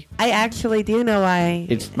angry? I actually do know why.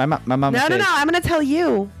 It's my mom. My mom No, says. no, no. I'm gonna tell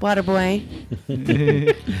you, Waterboy.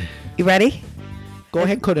 You ready? Go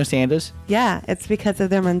ahead, Colonel Sanders. Yeah, it's because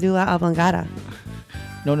of their mandula oblongata.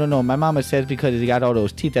 No, no, no. My mama says because he got all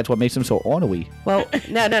those teeth, that's what makes him so ornery. Well,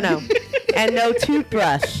 no, no, no. And no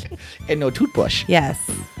toothbrush. And no toothbrush. Yes.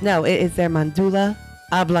 No, it is their mandula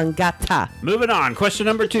oblongata. Moving on. Question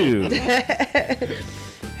number two.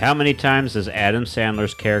 How many times does Adam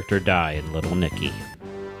Sandler's character die in Little Nicky?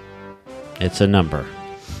 It's a number.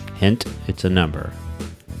 Hint, it's a number.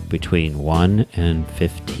 Between 1 and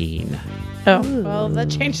 15. Oh, well, that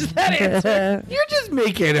changes that answer. You're just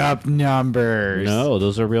making up numbers. No,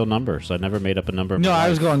 those are real numbers. I never made up a number. in No, my I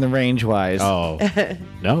was life. going the range wise. Oh.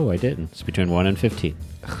 No, I didn't. It's between 1 and 15.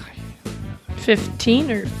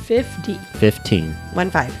 15 or 50? 15.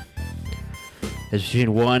 1-5. It's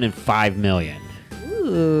between 1 and 5 million.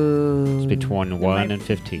 Ooh. It's between 1 and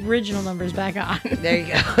 15. Original numbers back on. There you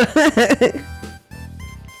go.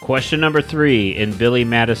 Question number 3. In Billy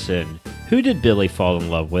Madison, who did Billy fall in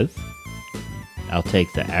love with? I'll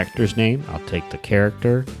take the actor's name. I'll take the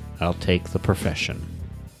character. I'll take the profession.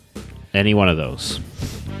 Any one of those.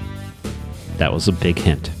 That was a big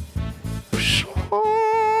hint.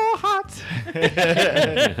 Oh, hot.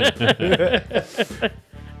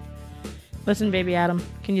 Listen, baby Adam,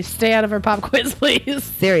 can you stay out of our pop quiz, please?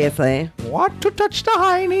 Seriously. Want to touch the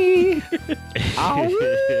hiney? Ow.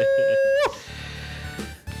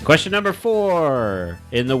 Question number 4.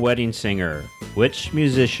 In The Wedding Singer, which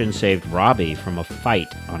musician saved Robbie from a fight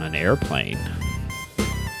on an airplane?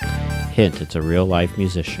 Hint, it's a real-life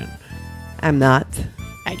musician. I'm not.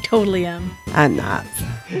 I totally am. I'm not.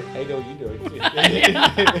 I know you do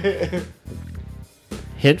it too.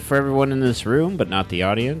 Hint for everyone in this room, but not the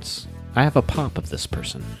audience. I have a pop of this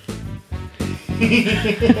person.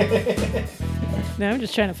 No, I'm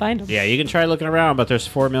just trying to find them. Yeah, you can try looking around, but there's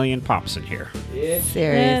 4 million pops in here.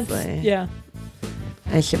 Seriously. Yeah.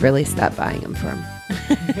 I should really stop buying them for him.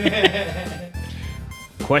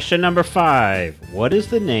 Question number 5. What is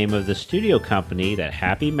the name of the studio company that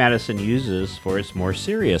Happy Madison uses for its more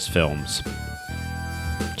serious films?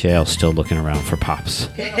 JL's still looking around for pops.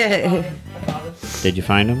 Did you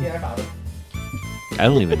find him? Yeah, I found it. I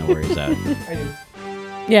don't even know where he's at. I do.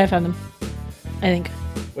 Yeah, I found them. I think.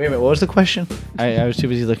 Wait a minute, what was the question? I was too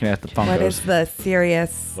busy looking at the Funkos. What is the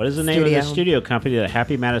serious What is the name of the studio company that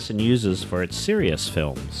Happy Madison uses for its serious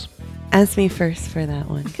films? Ask me first for that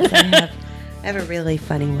one, 'cause I have a really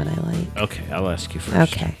funny one I like. Okay, I'll ask you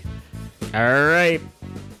first. Okay. All right.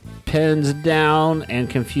 Pens down and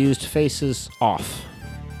confused faces off.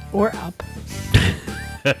 Or up.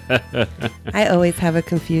 I always have a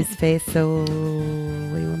confused face, so what do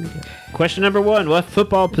you want me to do? Question number 1. What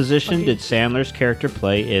football position did Sandler's character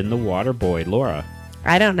play in The Waterboy? Laura.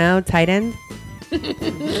 I don't know. Tight end?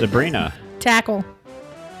 Sabrina. Tackle.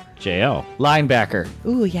 JL. Linebacker.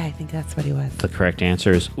 Ooh, yeah, I think that's what he was. The correct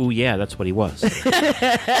answer is, ooh, yeah, that's what he was.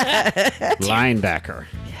 Linebacker.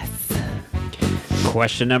 Yes.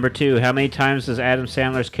 Question number 2. How many times does Adam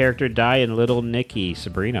Sandler's character die in Little Nicky?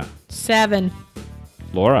 Sabrina. 7.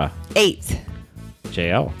 Laura. 8.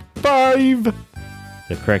 JL. 5.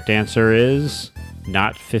 The correct answer is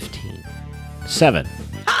not 15. 7.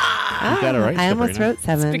 You got it right, I almost Sabrina. wrote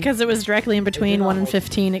 7. Because it was directly in between 1 and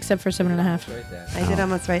 15, except for 7.5. I did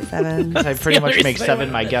almost write 7. I pretty the much only make reason I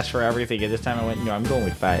 7 my guess for everything. And this time I went, no, I'm going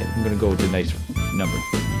with 5. I'm going to go with the nice number.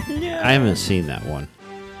 I haven't seen that one.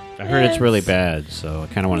 I heard it's really bad, so I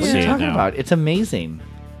kind of want to What see are you it talking now. about? It's amazing.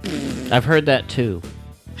 I've heard that too.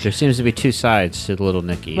 There seems to be 2 sides to Little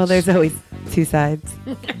Nicky. Well, there's always 2 sides.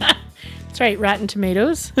 That's right, Rotten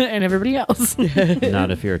Tomatoes and everybody else.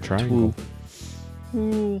 Not if you're a triangle.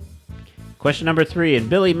 Question number 3. In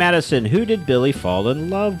Billy Madison, who did Billy fall in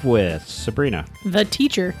love with? Sabrina. The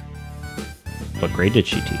teacher. What grade did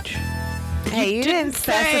she teach? Hey, you didn't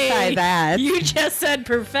specify Say, that. You just said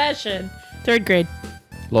profession. 3rd grade.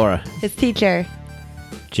 Laura. His teacher.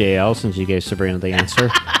 JL, since you gave Sabrina the answer.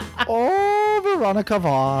 Oh, Veronica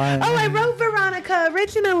Vaughn. Oh, I wrote Veronica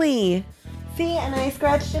originally. See, and I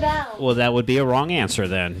scratched it out. Well, that would be a wrong answer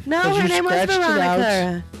then. No, her name was scratched it out.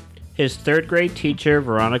 Veronica. His 3rd grade teacher,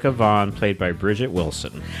 Veronica Vaughn, played by Bridget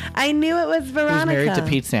Wilson. I knew it was Who's Veronica. married to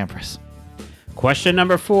Pete Sampras. Question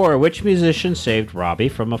number 4. Which musician saved Robbie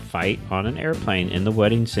from a fight on an airplane in The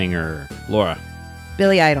Wedding Singer? Laura.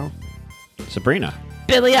 Billy Idol. Sabrina.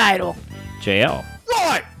 Billy Idol. JL.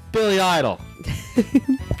 Right! Billy Idol.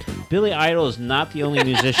 Billy Idol is not the only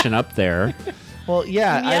musician up there. Well,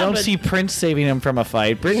 yeah, I Yeah, don't but- see Prince saving him from a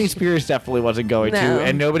fight. Britney Spears definitely wasn't going No. to,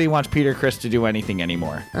 and nobody wants Peter Criss to do anything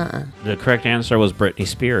anymore. The correct answer was Britney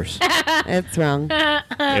Spears. It's wrong.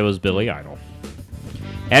 It was Billy Idol.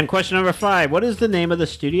 And question number 5. What is the name of the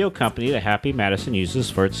studio company that Happy Madison uses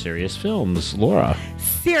for its serious films? Laura.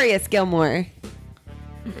 Sirius Gilmore.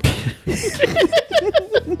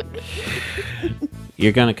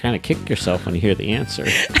 You're going to kind of kick yourself when you hear the answer.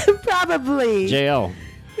 Probably. JL.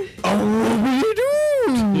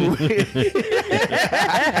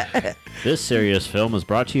 This serious film is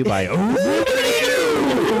brought to you by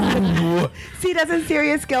See, doesn't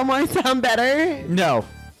Sirius Gilmore sound better? No.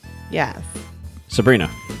 Yes. Sabrina.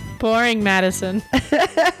 Boring Madison.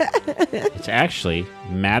 It's actually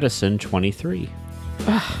Madison 23.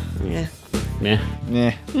 Yeah. Yeah.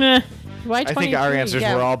 Nah. Meh. Why 23? I think our answers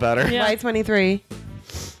Yeah. were all better. Yeah. Why 23?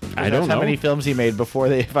 I don't That's know. how many films he made before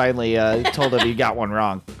they finally told him he got one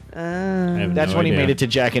wrong. I have That's no when he idea. made it to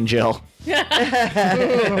Jack and Jill.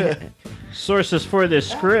 Sources for this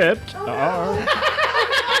script are...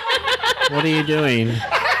 What are you doing?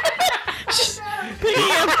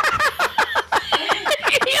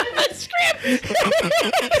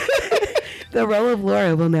 The role of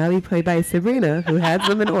Laura will now be played by Sabrina, who has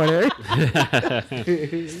them in order.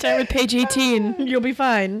 Start with page 18. You'll be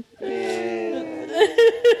fine.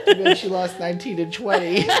 Then she lost 19 and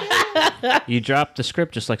 20. You dropped the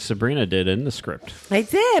script just like Sabrina did in the script. I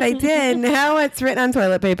did. Now it's written on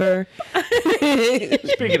toilet paper.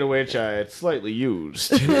 Speaking of which, it's slightly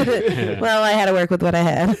used. Well, I had to work with what I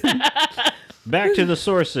had. Back to the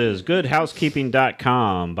sources.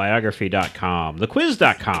 GoodHousekeeping.com, Biography.com,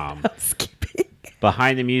 TheQuiz.com,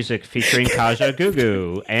 Behind the Music featuring Kaja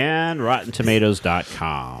Gugu, and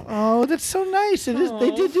RottenTomatoes.com. Oh, that's so nice. It is.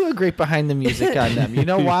 They did do a great behind the music on them. You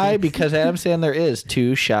know why? Because Adam Sandler is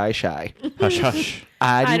too shy. Hush, hush.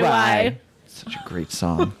 I do I. Such a great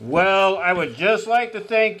song. Well, I would just like to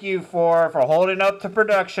thank you for holding up the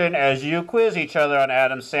production as you quiz each other on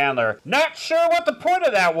Adam Sandler. Not sure what the point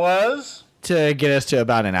of that was. To get us to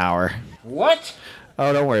about an hour. What?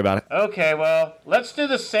 Oh, don't worry about it. Okay, well, let's do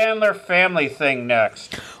the Sandler family thing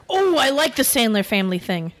next. Oh, I like the Sandler family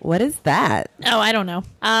thing. What is that? Oh, I don't know.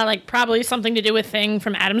 Like probably something to do with Thing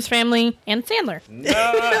from Adam's Family and Sandler. No,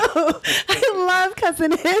 I love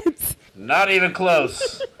Cousin Hits. not even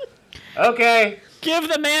close. Okay, Give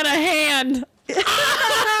the man a hand.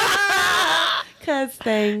 Cuz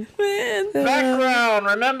thing. background.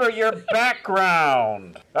 Remember your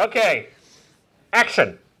background. Okay,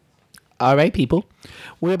 action. All right, people.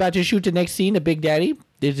 We're about to shoot the next scene of Big Daddy.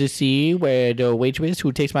 This is the scene where the waitress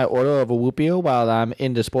who takes my order of a whoopio while I'm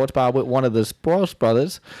in the sports bar with one of the Sprouse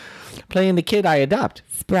brothers playing the kid I adopt.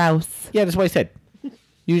 Sprouse. Yeah, that's what I said.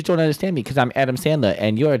 You just don't understand me because I'm Adam Sandler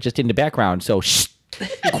and you're just in the background, so shh.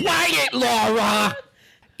 Quiet, Laura!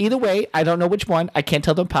 Either way, I don't know which one. I can't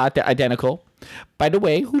tell them apart. They're identical. By the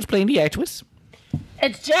way, who's playing the actress?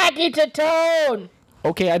 It's Jackie Tatone.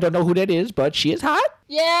 Okay, I don't know who that is, but she is hot.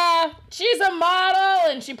 Yeah, she's a model,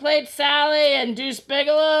 and she played Sally and Deuce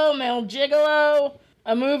Bigelow, Male Gigolo,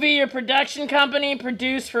 a movie your production company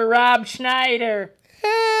produced for Rob Schneider.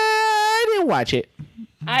 I didn't watch it.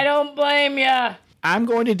 I don't blame ya. I'm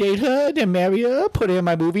going to date her, then marry her, put her in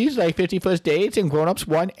my movies like 50 First Dates and Grown Ups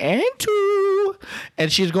 1 and 2.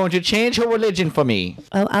 And she's going to change her religion for me.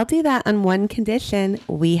 Oh, I'll do that on one condition.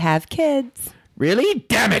 We have kids. Really?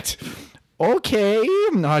 Damn it! Okay.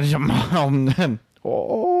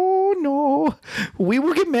 Oh, no. We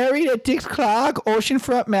will get married at Dick Clark,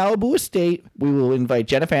 Oceanfront, Malibu Estate. We will invite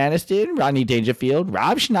Jennifer Aniston, Rodney Dangerfield,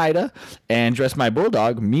 Rob Schneider, and dress my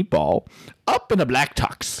bulldog, Meatball, up in a black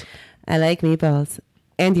tux. I like meatballs.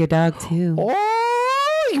 And your dog, too.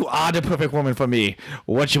 Oh, you are the perfect woman for me.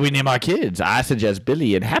 What should we name our kids? I suggest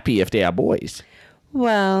Billy and Happy if they are boys.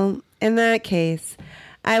 Well, In that case,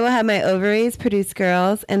 I will have my ovaries produce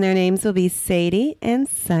girls, and their names will be Sadie and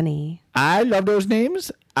Sunny. I love those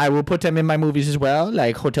names. I will put them in my movies as well,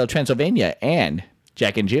 like Hotel Transylvania and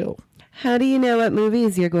Jack and Jill. How do you know what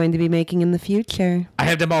movies you're going to be making in the future? I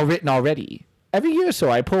have them all written already. Every year or so,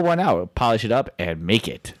 I pull one out, polish it up, and make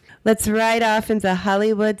it. Let's ride off into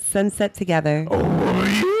Hollywood sunset together.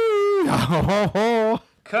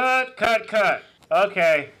 Cut.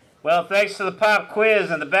 Okay. Well, thanks to the pop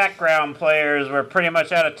quiz and the background players, we're pretty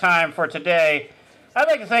much out of time for today. I'd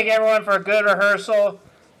like to thank everyone for a good rehearsal,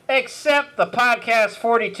 except the Podcast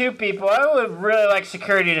 42 people. I would really like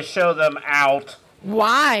security to show them out.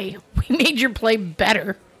 Why? We made your play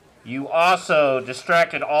better. You also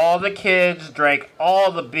distracted all the kids, drank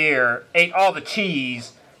all the beer, ate all the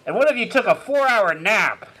cheese, and one of you took a 4-hour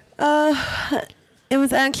nap. It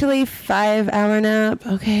was actually 5-hour nap,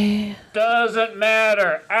 okay? Doesn't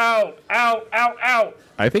matter. Out.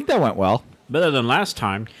 I think that went well. Better than last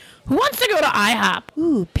time. Who wants to go to IHOP?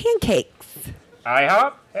 Ooh, pancakes.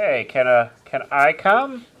 IHOP? Hey, can I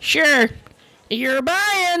come? Sure. You're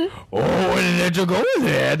buying. Oh, and let's go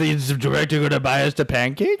there. The director going to buy us the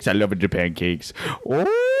pancakes? I love the pancakes.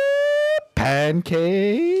 Oh,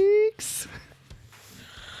 pancakes.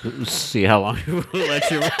 See how long we let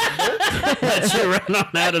you run on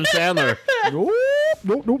Adam Sandler.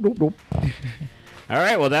 Nope. All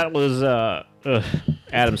right, well, that was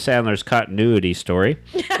Adam Sandler's continuity story.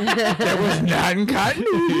 That was not in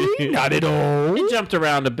continuity. Not at all. It jumped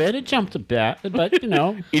around a bit. But, you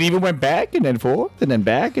know. It even went back and then forth and then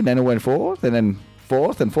back and then it went forth and then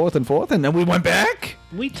forth and forth and forth and then we went back.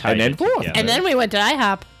 We tied and then it forth. together. And then we went to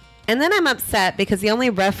IHOP. And then I'm upset because the only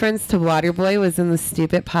reference to Waterboy was in the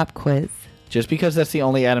stupid pop quiz. Just because that's the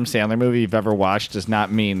only Adam Sandler movie you've ever watched does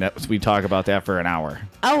not mean that we talk about that for an hour.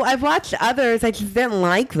 Oh, I've watched others. I just didn't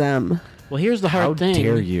like them. Well, here's the hard thing. How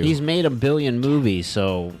dare you? He's made 1 billion movies,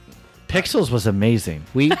 so Pixels was amazing.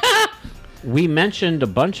 we mentioned a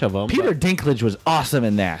bunch of them. Peter Dinklage was awesome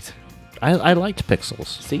in that. I liked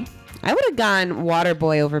Pixels. See? I would have gone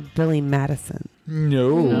Waterboy over Billy Madison.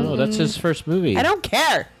 No, that's his first movie. I don't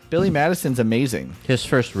care. Billy Madison's amazing. His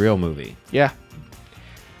first real movie. Yeah.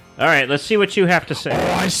 All right, let's see what you have to say.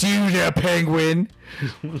 Oh, I see you there, Penguin.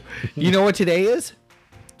 You know what today is?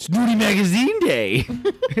 It's Nudie Magazine Day.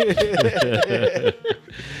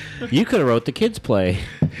 You could have wrote the kids' play.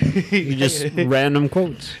 You just random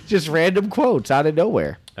quotes. Just random quotes out of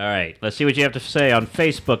nowhere. All right, let's see what you have to say. On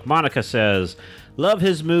Facebook, Monica says, love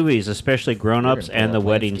his movies, especially Grown Ups and The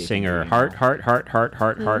Wedding Singer. Heart.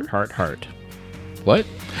 What?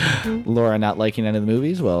 Laura not liking any of the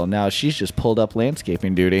movies? Well, now she's just pulled up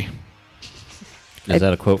landscaping duty. Is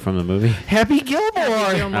that a quote from the movie? Happy Gilmore.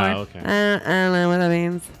 Oh, okay. I don't know what that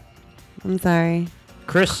means. I'm sorry.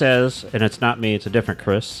 Chris says, and it's not me, it's a different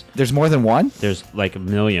Chris. There's more than one? There's like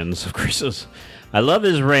millions of Chris's. I love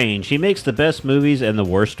his range. He makes the best movies and the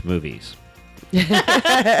worst movies.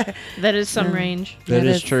 That is some range. That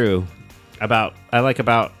is true. I like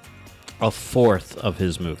about 1/4 of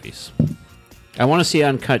his movies. I want to see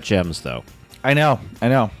Uncut Gems, though. I know.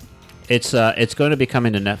 It's going to be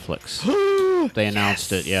coming to Netflix. They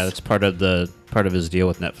announced it. Yeah, that's part of his deal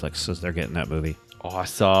with Netflix, is they're getting that movie.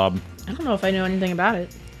 Awesome. I don't know if I know anything about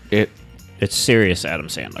it. It's serious Adam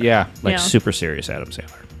Sandler. Yeah. Like Yeah. super serious Adam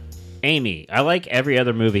Sandler. Amy, I like every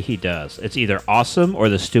other movie he does. It's either awesome or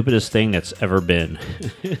the stupidest thing that's ever been.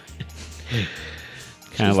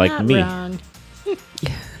 Kind of like not me. wrong.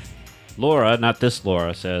 Laura, not this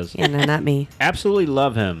Laura, says, Yeah, no, not me. absolutely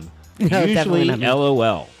love him. No, definitely Usually not me.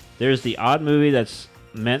 LOL. There's the odd movie that's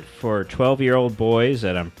meant for 12-year-old boys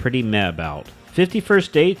that I'm pretty meh about. 50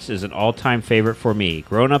 First Dates is an all-time favorite for me.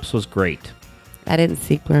 Grown Ups was great. I didn't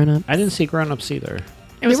see Grown Up. I didn't see Grown Ups either.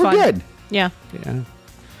 It was They were fun. good. Yeah. Yeah.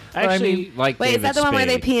 I actually like Wait, David is that the one where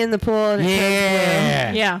they Spade. pee in the pool? And it turns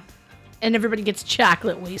Yeah. Yeah. And everybody gets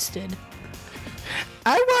chocolate wasted.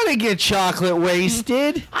 I want to get chocolate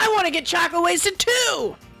wasted. I want to get chocolate wasted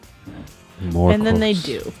too. More And then they quotes.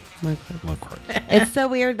 do. More quotes. blue? It's so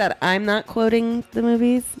weird that I'm not quoting the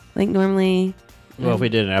movies. Like normally, Well, if we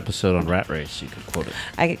did an episode on Rat Race, you could quote it.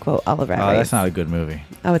 I could quote all of Rat Oh, Race. that's not a good movie.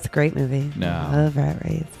 Oh, it's a great movie. No. I love Rat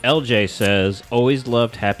Race. LJ says, always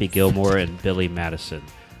loved Happy Gilmore and Billy Madison.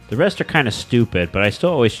 The rest are kind of stupid, but I still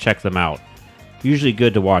always check them out. Usually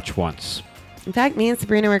good to watch once. In fact, me and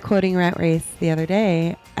Sabrina were quoting Rat Race the other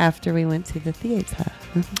day after we went to the theater.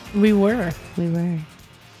 We were. We were.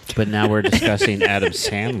 But now we're discussing Adam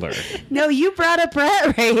Sandler. No, you brought up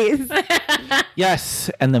Rat Race.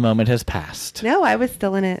 Yes, and the moment has passed. No, I was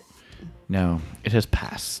still in it. No, it has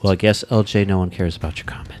passed. Well, I guess, LJ, no one cares about your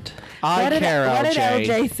comment. I care, what LJ. did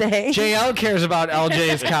LJ say? JL cares about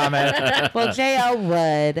LJ's comment. Well, JL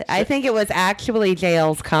would. I think it was actually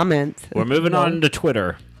JL's comment. We're moving on to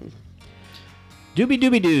Twitter. Doobie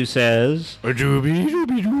Doobie Doo says, I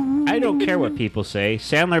don't care what people say.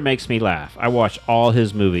 Sandler makes me laugh. I watch all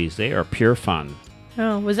his movies. They are pure fun.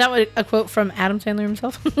 Oh, was that a quote from Adam Sandler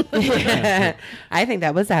himself? I think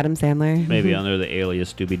that was Adam Sandler. Maybe under the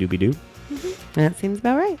alias Doobie Doobie Doo. That seems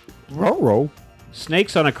about right. Row.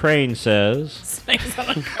 Snakes on a Crane says,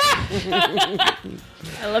 I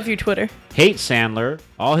love your Twitter. hate Sandler.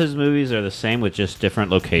 All his movies are the same with just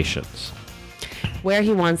different locations. Where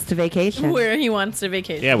he wants to vacation. Where he wants to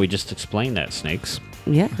vacation. Yeah, we just explained that, Snakes.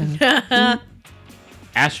 Yeah.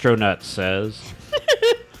 Astronaut says,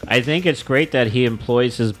 I think it's great that he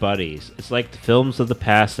employs his buddies. It's like the films of the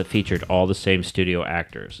past that featured all the same studio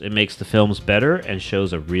actors. It makes the films better and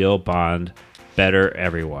shows a real bond. Better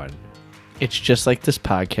everyone. It's just like this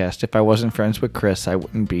podcast. If I wasn't friends with Chris, I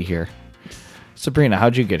wouldn't be here. Sabrina,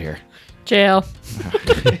 how'd you get here? Jail.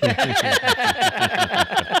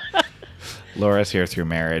 Laura's here through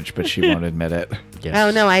marriage, but she won't admit it. Yes.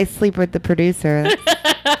 Oh, no, I sleep with the producer.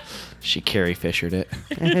 She Carrie Fishered it.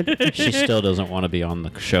 She still doesn't want to be on the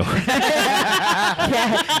show. So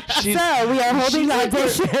we are holding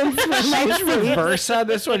auditions for my She's seat. reverse on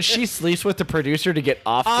this one. She sleeps with the producer to get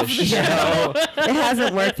off the show. It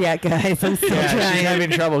hasn't worked yet, guys. I'm still Yeah, she's trying. having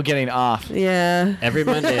trouble getting off Yeah. Every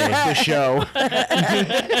Monday. the show.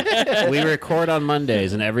 We record on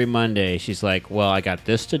Mondays, and every Monday she's like, well, I got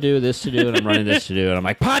this to do, and I'm running this to do. And I'm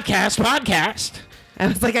like, podcast. I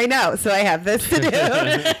was like, I know, so I have this to do.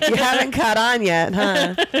 You haven't caught on yet,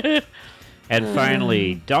 huh? And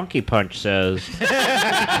finally, Donkey Punch says,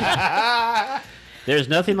 there's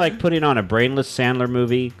nothing like putting on a brainless Sandler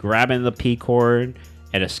movie, grabbing the P-cord,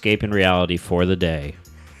 and escaping reality for the day.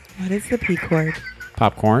 What is the P chord?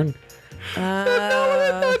 Popcorn?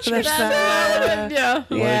 Yeah. What did you think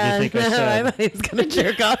I said? I thought he was going to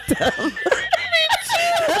jerk off to him.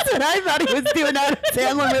 That's what I thought he was doing out of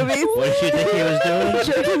Sandler movies. What did you think he was doing?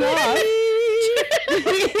 Jerking off.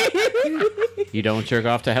 You don't jerk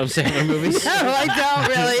off to Adam Sandler movies? No, I don't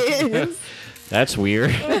really. That's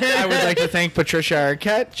weird. I would like to thank Patricia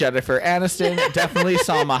Arquette, Jennifer Aniston, definitely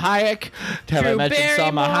Salma Hayek. Have I Drew mentioned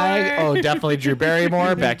Salma Hayek? Oh, definitely Drew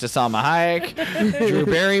Barrymore. Back to Salma Hayek. Drew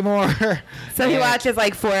Barrymore. So he watches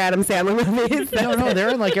like 4 Adam Sandler movies. No,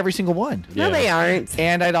 they're in like every single one. No, they aren't.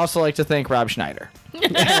 And I'd also like to thank Rob Schneider.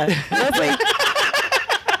 Leslie.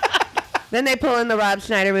 Then they pull in the Rob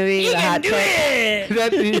Schneider movie, The Hot Chick.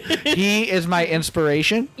 He is my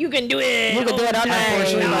inspiration. You can do it. You can do it all night.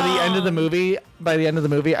 Unfortunately, by the end of the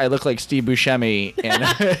movie, I look like Steve Buscemi in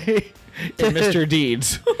Mr.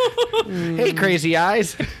 Deeds. Hey, crazy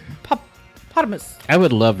eyes. Potamus. I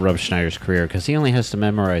would love Rob Schneider's career because he only has to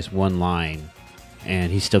memorize one line, and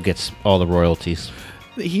he still gets all the royalties.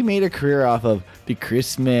 He made a career off of the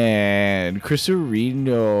Chris Man, Chris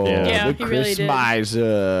Areno, Yeah, the he Chris really did.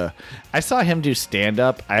 Miza. I saw him do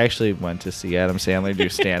stand-up. I actually went to see Adam Sandler do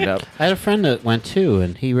stand-up. I had a friend that went too,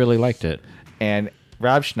 and he really liked it. And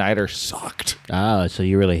Rob Schneider sucked. Ah, so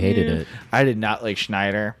you really hated it. I did not like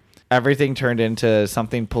Schneider. Everything turned into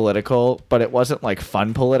something political, but it wasn't like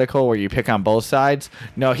fun political where you pick on both sides.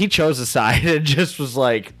 No, he chose a side and just was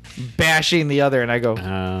like bashing the other. And I go,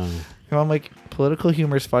 I'm like, political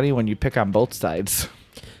humor is funny when you pick on both sides.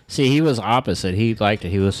 See, he was opposite. He liked it.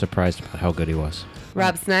 He was surprised about how good he was.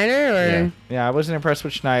 Rob Schneider, or Yeah, I wasn't impressed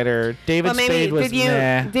with Schneider. David well, maybe Spade was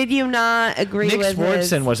did you not agree Nick with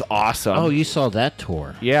Swardson his... was awesome. Oh, you saw that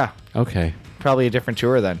tour? Yeah, Okay. probably a different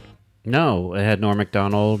tour then. No, it had Norm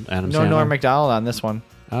Macdonald, Adam No Sandler. Norm Macdonald on this one.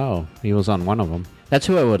 Oh, he was on one of them. That's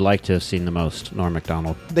who I would like to have seen the most, Norm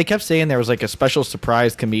Macdonald. They kept saying there was like a special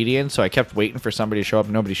surprise comedian, so I kept waiting for somebody to show up.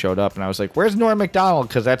 Nobody showed up, and I was like, "Where's Norm Macdonald?"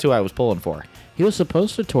 Because that's who I was pulling for. He was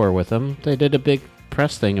supposed to tour with them. They did a big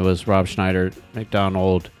press thing. It was Rob Schneider,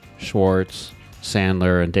 Macdonald, Schwartz,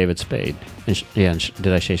 Sandler, and David Spade. And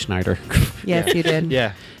did I say Schneider? Yes, you did.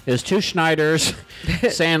 Yeah, It was 2 Schneiders,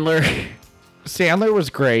 Sandler. Sandler was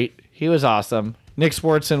great. He was awesome. Nick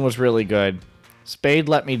Swardson was really good. Spade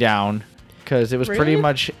let me down because it was pretty Really?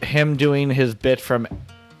 much him doing his bit from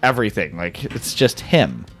everything. Like it's just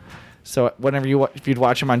him. So whenever if you'd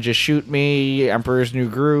watch him on Just Shoot Me, Emperor's New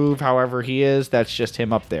Groove, however he is, that's just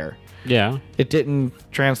him up there. Yeah. It didn't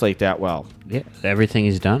translate that well. Yeah. Everything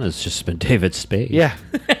he's done has just been David Spade. Yeah.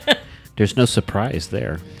 There's no surprise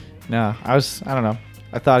there. No, I don't know.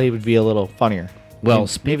 I thought he would be a little funnier. Well, maybe he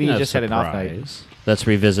speaking of just had an off night. surprise, let's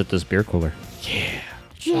revisit this beer cooler.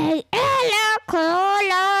 Hello,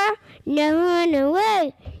 caller. Never run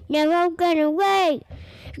away. Never gonna wait.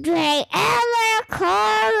 Drink LL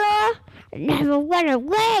Cola. Never went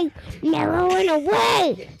away. Never went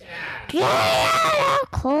away. Drink LL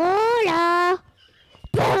Cola.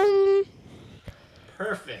 Boom.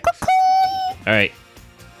 Perfect. All right.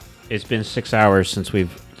 It's been 6 hours since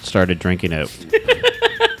we've started drinking it.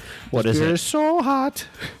 What is Beer it? is so hot.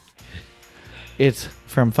 It's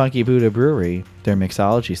from Funky Buddha Brewery, their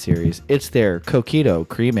mixology series. It's their Coquito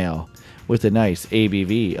Cream Ale with a nice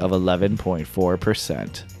ABV of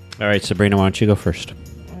 11.4%. All right, Sabrina, why don't you go first?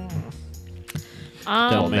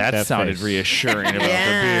 Don't make that sounded face. reassuring about the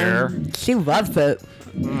beer. She loves it.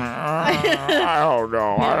 I don't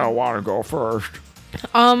know. I don't want to go first.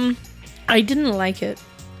 I didn't like it.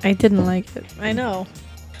 I know.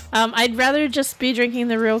 I'd rather just be drinking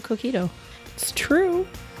the real Coquito. It's true.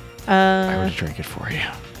 I would drink it for you.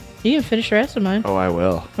 You can finish the rest of mine. Oh, I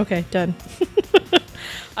will. Okay, done.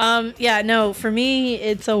 Yeah, no, for me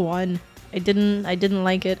it's a 1. I didn't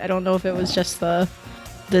like it. I don't know if it was just the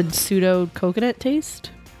pseudo coconut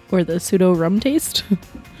taste or the pseudo rum taste.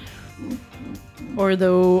 Or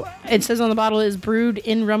though it says on the bottle is brewed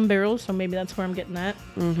in rum barrels, so maybe that's where I'm getting that.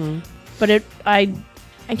 Mm-hmm. But I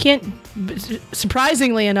can't,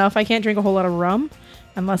 surprisingly enough, I can't drink a whole lot of rum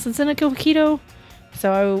unless it's in a Coquito.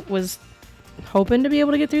 So I was hoping to be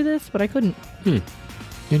able to get through this, but I couldn't.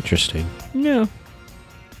 Interesting. No.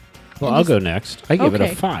 Well, I'll go next. I give it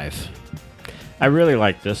Okay. a 5. I really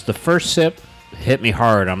like this. The first sip hit me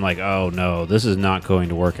hard. I'm like, oh no, this is not going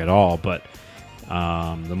to work at all. But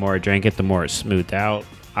the more I drank it, the more it smoothed out.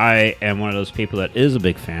 I am one of those people that is a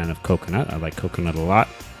big fan of coconut. I like coconut a lot.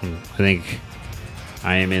 I think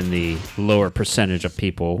I am in the lower percentage of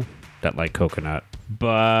people that like coconut.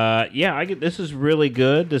 But yeah, this is really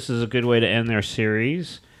good. This is a good way to end their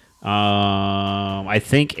series. I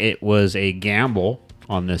think it was a gamble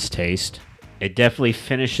on this taste. It definitely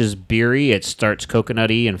finishes beery. It starts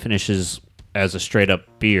coconutty and finishes as a straight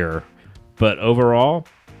up beer. But overall,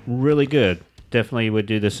 really good. Definitely would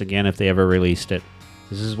do this again if they ever released it.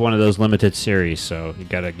 This is one of those limited series, so you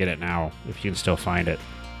gotta get it now if you can still find it.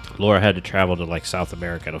 Laura had to travel to like South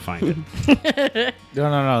America to find it.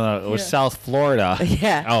 No. It was South Florida.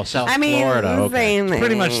 Yeah. Oh, South I mean, Florida. the Okay. same thing.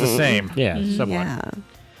 Pretty much the same. Yeah, somewhat. Yeah.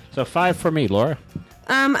 So 5 for me, Laura.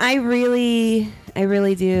 I really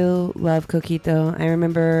do love Coquito. I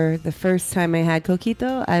remember the first time I had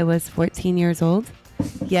Coquito, I was 14 years old.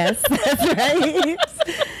 Yes, that's right.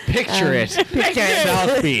 Picture it. Picture it.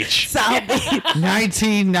 South Beach. South Beach.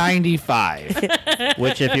 1995.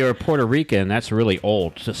 Which, if you're Puerto Rican, that's really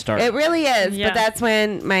old to start. It really is, Yeah. but that's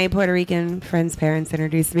when my Puerto Rican friend's parents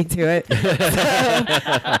introduced me to it. So,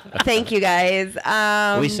 thank you guys.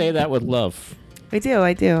 We say that with love. I do.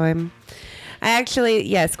 I actually,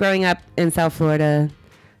 yes, growing up in South Florida,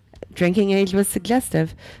 drinking age was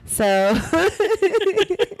suggestive. So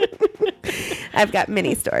I've got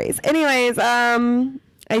many stories. Anyways,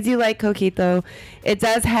 I do like Coquito. It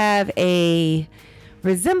does have a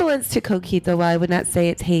resemblance to Coquito, while I would not say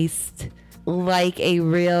it tastes like a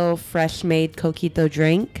real fresh made Coquito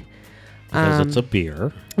drink. Because it's a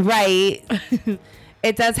beer. Right.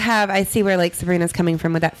 It does have, I see where like Sabrina's coming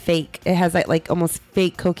from with that fake. It has like almost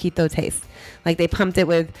fake Coquito taste. Like they pumped it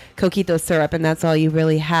with Coquito syrup and that's all you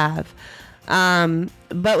really have.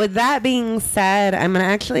 But with that being said, I'm going to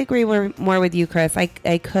actually agree more with you, Chris. I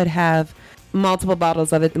could have multiple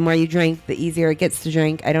bottles of it. The more you drink, the easier it gets to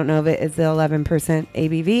drink. I don't know if it is the 11%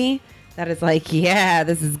 ABV. That is like, yeah,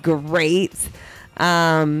 this is great. But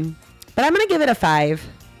I'm going to give it a 5.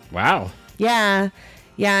 Wow. Yeah.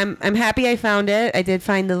 Yeah, I'm happy I found it. I did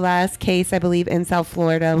find the last case, I believe, in South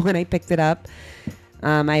Florida when I picked it up.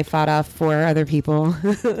 I fought off 4 other people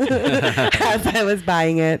as I was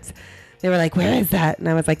buying it. They were like, where is that? And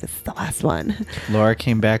I was like, this is the last one. Laura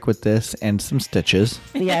came back with this and some stitches.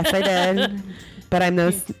 Yes, I did. But I'm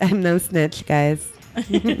no snitch, guys.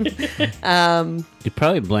 You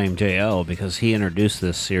probably blame JL because he introduced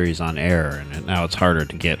this series on air, and now it's harder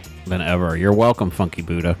to get than ever. You're welcome, Funky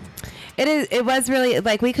Buddha. It was really,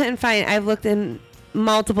 like, we couldn't find, I've looked in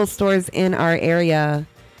multiple stores in our area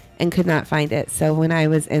and could not find it. So when I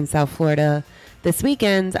was in South Florida this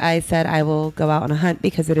weekend, I said I will go out on a hunt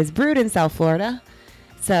because it is brewed in South Florida.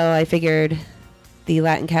 So I figured the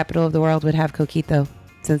Latin capital of the world would have Coquito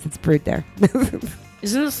since it's brewed there.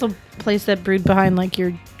 Isn't this the place that brewed behind like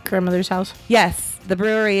your grandmother's house? Yes, the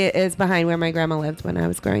brewery is behind where my grandma lived when I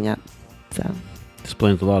was growing up. So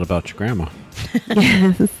Explains a lot about your grandma.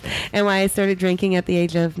 yes, and why I started drinking at the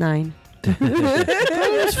age of 9.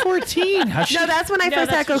 I was 14. No, that's when I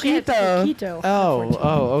first had Coquito.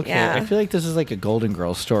 Oh, okay. Yeah. I feel like this is like a Golden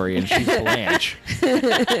Girls story, and she's Blanche.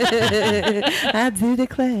 I do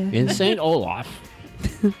declare. In St. Olaf.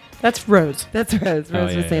 That's Rose. That's Rose.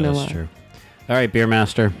 Rose was saying a lot. that's true. All right, Beer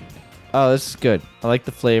Master. Oh, this is good. I like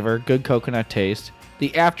the flavor. Good coconut taste.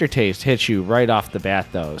 The aftertaste hits you right off the bat,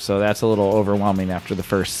 though, so that's a little overwhelming after the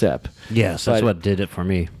first sip. Yes, that's But- what did it for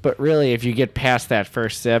me. But really, if you get past that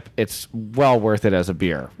first sip, it's well worth it as a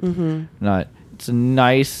beer. Mm-hmm. It's a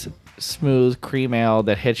nice, smooth cream ale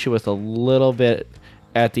that hits you with a little bit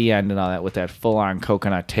at the end and all that, with that full-on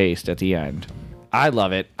coconut taste at the end. I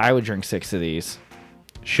love it. I would drink 6 of these.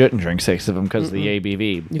 Shouldn't drink 6 of them because of the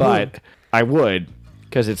ABV, but I would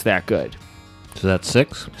because it's that good. So that's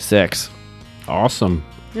 6? 6. Awesome.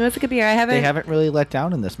 No, it's a good beer. I haven't. They haven't really let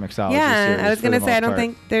down in this mixology Yeah, series I was for gonna the say I most don't part.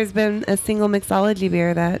 think there's been a single mixology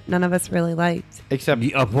beer that none of us really liked. Except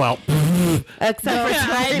well, except for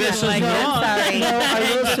Sorry. This is I'm wrong. sorry. No, I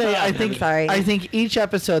will say I think sorry. I think each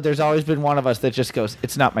episode there's always been one of us that just goes,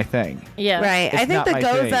 "It's not my thing." Yeah. Right. It's I think not the my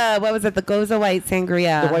thing. Goza. What was it? The Goza White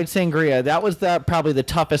Sangria. The white sangria, that was probably the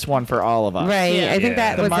toughest one for all of us. Right. Yeah. I think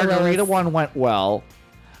that The was margarita lowest. one went well,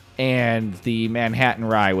 and the Manhattan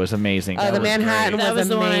Rye was amazing. Oh, That the was Manhattan great. That was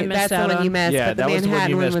the one I amazing. missed That's the out one on. you missed. Yeah, but the that was the one Manhattan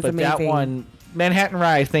you one missed, was but amazing. that one, Manhattan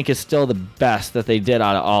Rye, I think is still the best that they did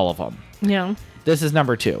out of all of them. Yeah. This is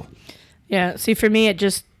number 2. Yeah. See, for me, it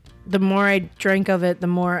just, the more I drank of it, the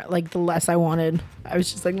more, like, the less I wanted. I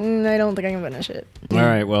was just like, I don't think I can finish it. All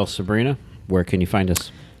right, well, Sabrina, where can you find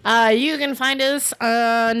us? You can find us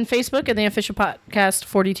on Facebook at the official Podcast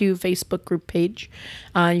 42 Facebook group page.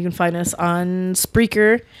 You can find us on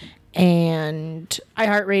Spreaker and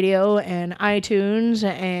iHeartRadio and iTunes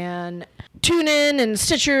and TuneIn and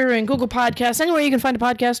Stitcher and Google Podcasts. Anywhere you can find a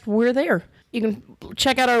podcast, we're there. You can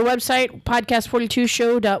check out our website,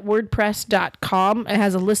 podcast42show.wordpress.com. It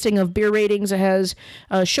has a listing of beer ratings. It has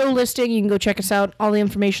a show listing. You can go check us out. All the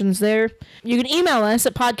information's there. You can email us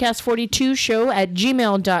at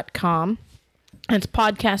podcast42show@gmail.com. It's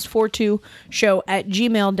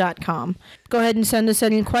podcast42show@gmail.com. Go ahead and send us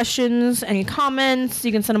any questions, any comments.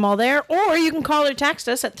 You can send them all there. Or you can call or text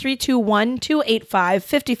us at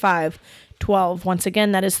 321-285-5512. Once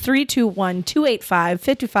again, that is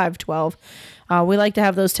 321-285-5512. We like to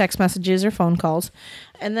have those text messages or phone calls.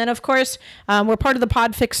 And then, of course, we're part of the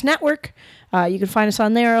Podfix Network. You can find us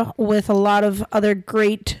on there with a lot of other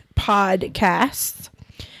great podcasts.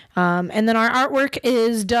 And then our artwork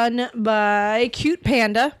is done by Cute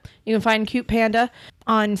Panda. You can find Cute Panda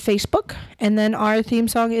on Facebook. And then our theme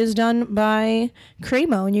song is done by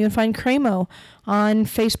Cremo. And you can find Cremo on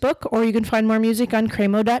Facebook, or you can find more music on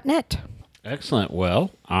cremo.net. Excellent. Well,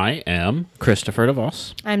 I am Christopher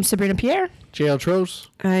DeVos. I'm Sabrina Pierre. JL Tros.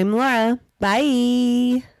 I'm Laura.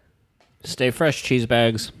 Bye. Stay fresh, cheese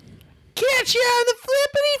bags. Catch you on the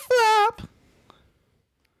flippity flop.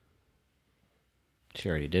 She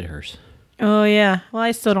already did hers. Oh, yeah. Well,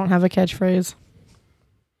 I still don't have a catchphrase.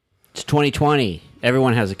 It's 2020.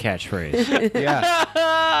 Everyone has a catchphrase. Yeah.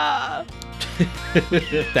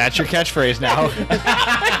 That's your catchphrase now.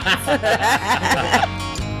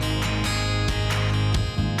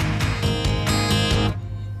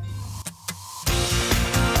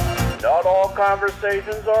 Not all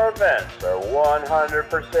conversations or events are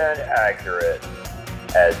 100% accurate.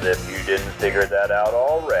 As if you didn't figure that out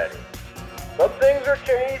already. Some things are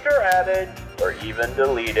changed or added, or even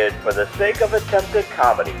deleted for the sake of attempted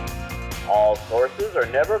comedy. All sources are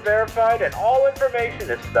never verified, and all information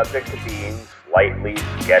is subject to being slightly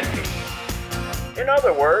sketchy. In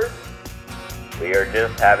other words, we are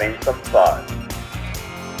just having some fun.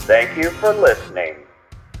 Thank you for listening.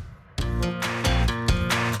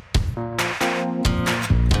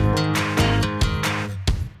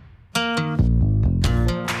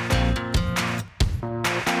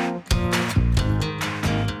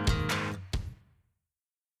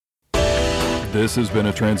 This has been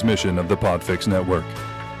a transmission of the Podfix Network.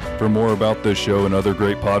 For more about this show and other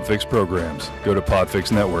great Podfix programs, go to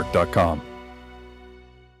podfixnetwork.com.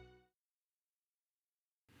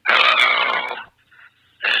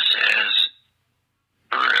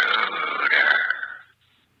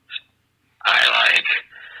 I like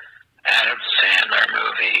Adam Sandler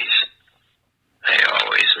movies. They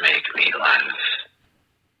always make me laugh.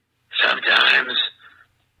 Sometimes,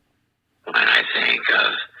 when I think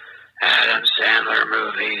of Adam Sandler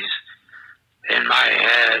movies, in my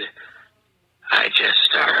head, I just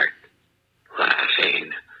start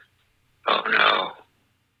laughing. Oh no,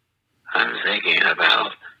 I'm thinking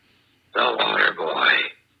about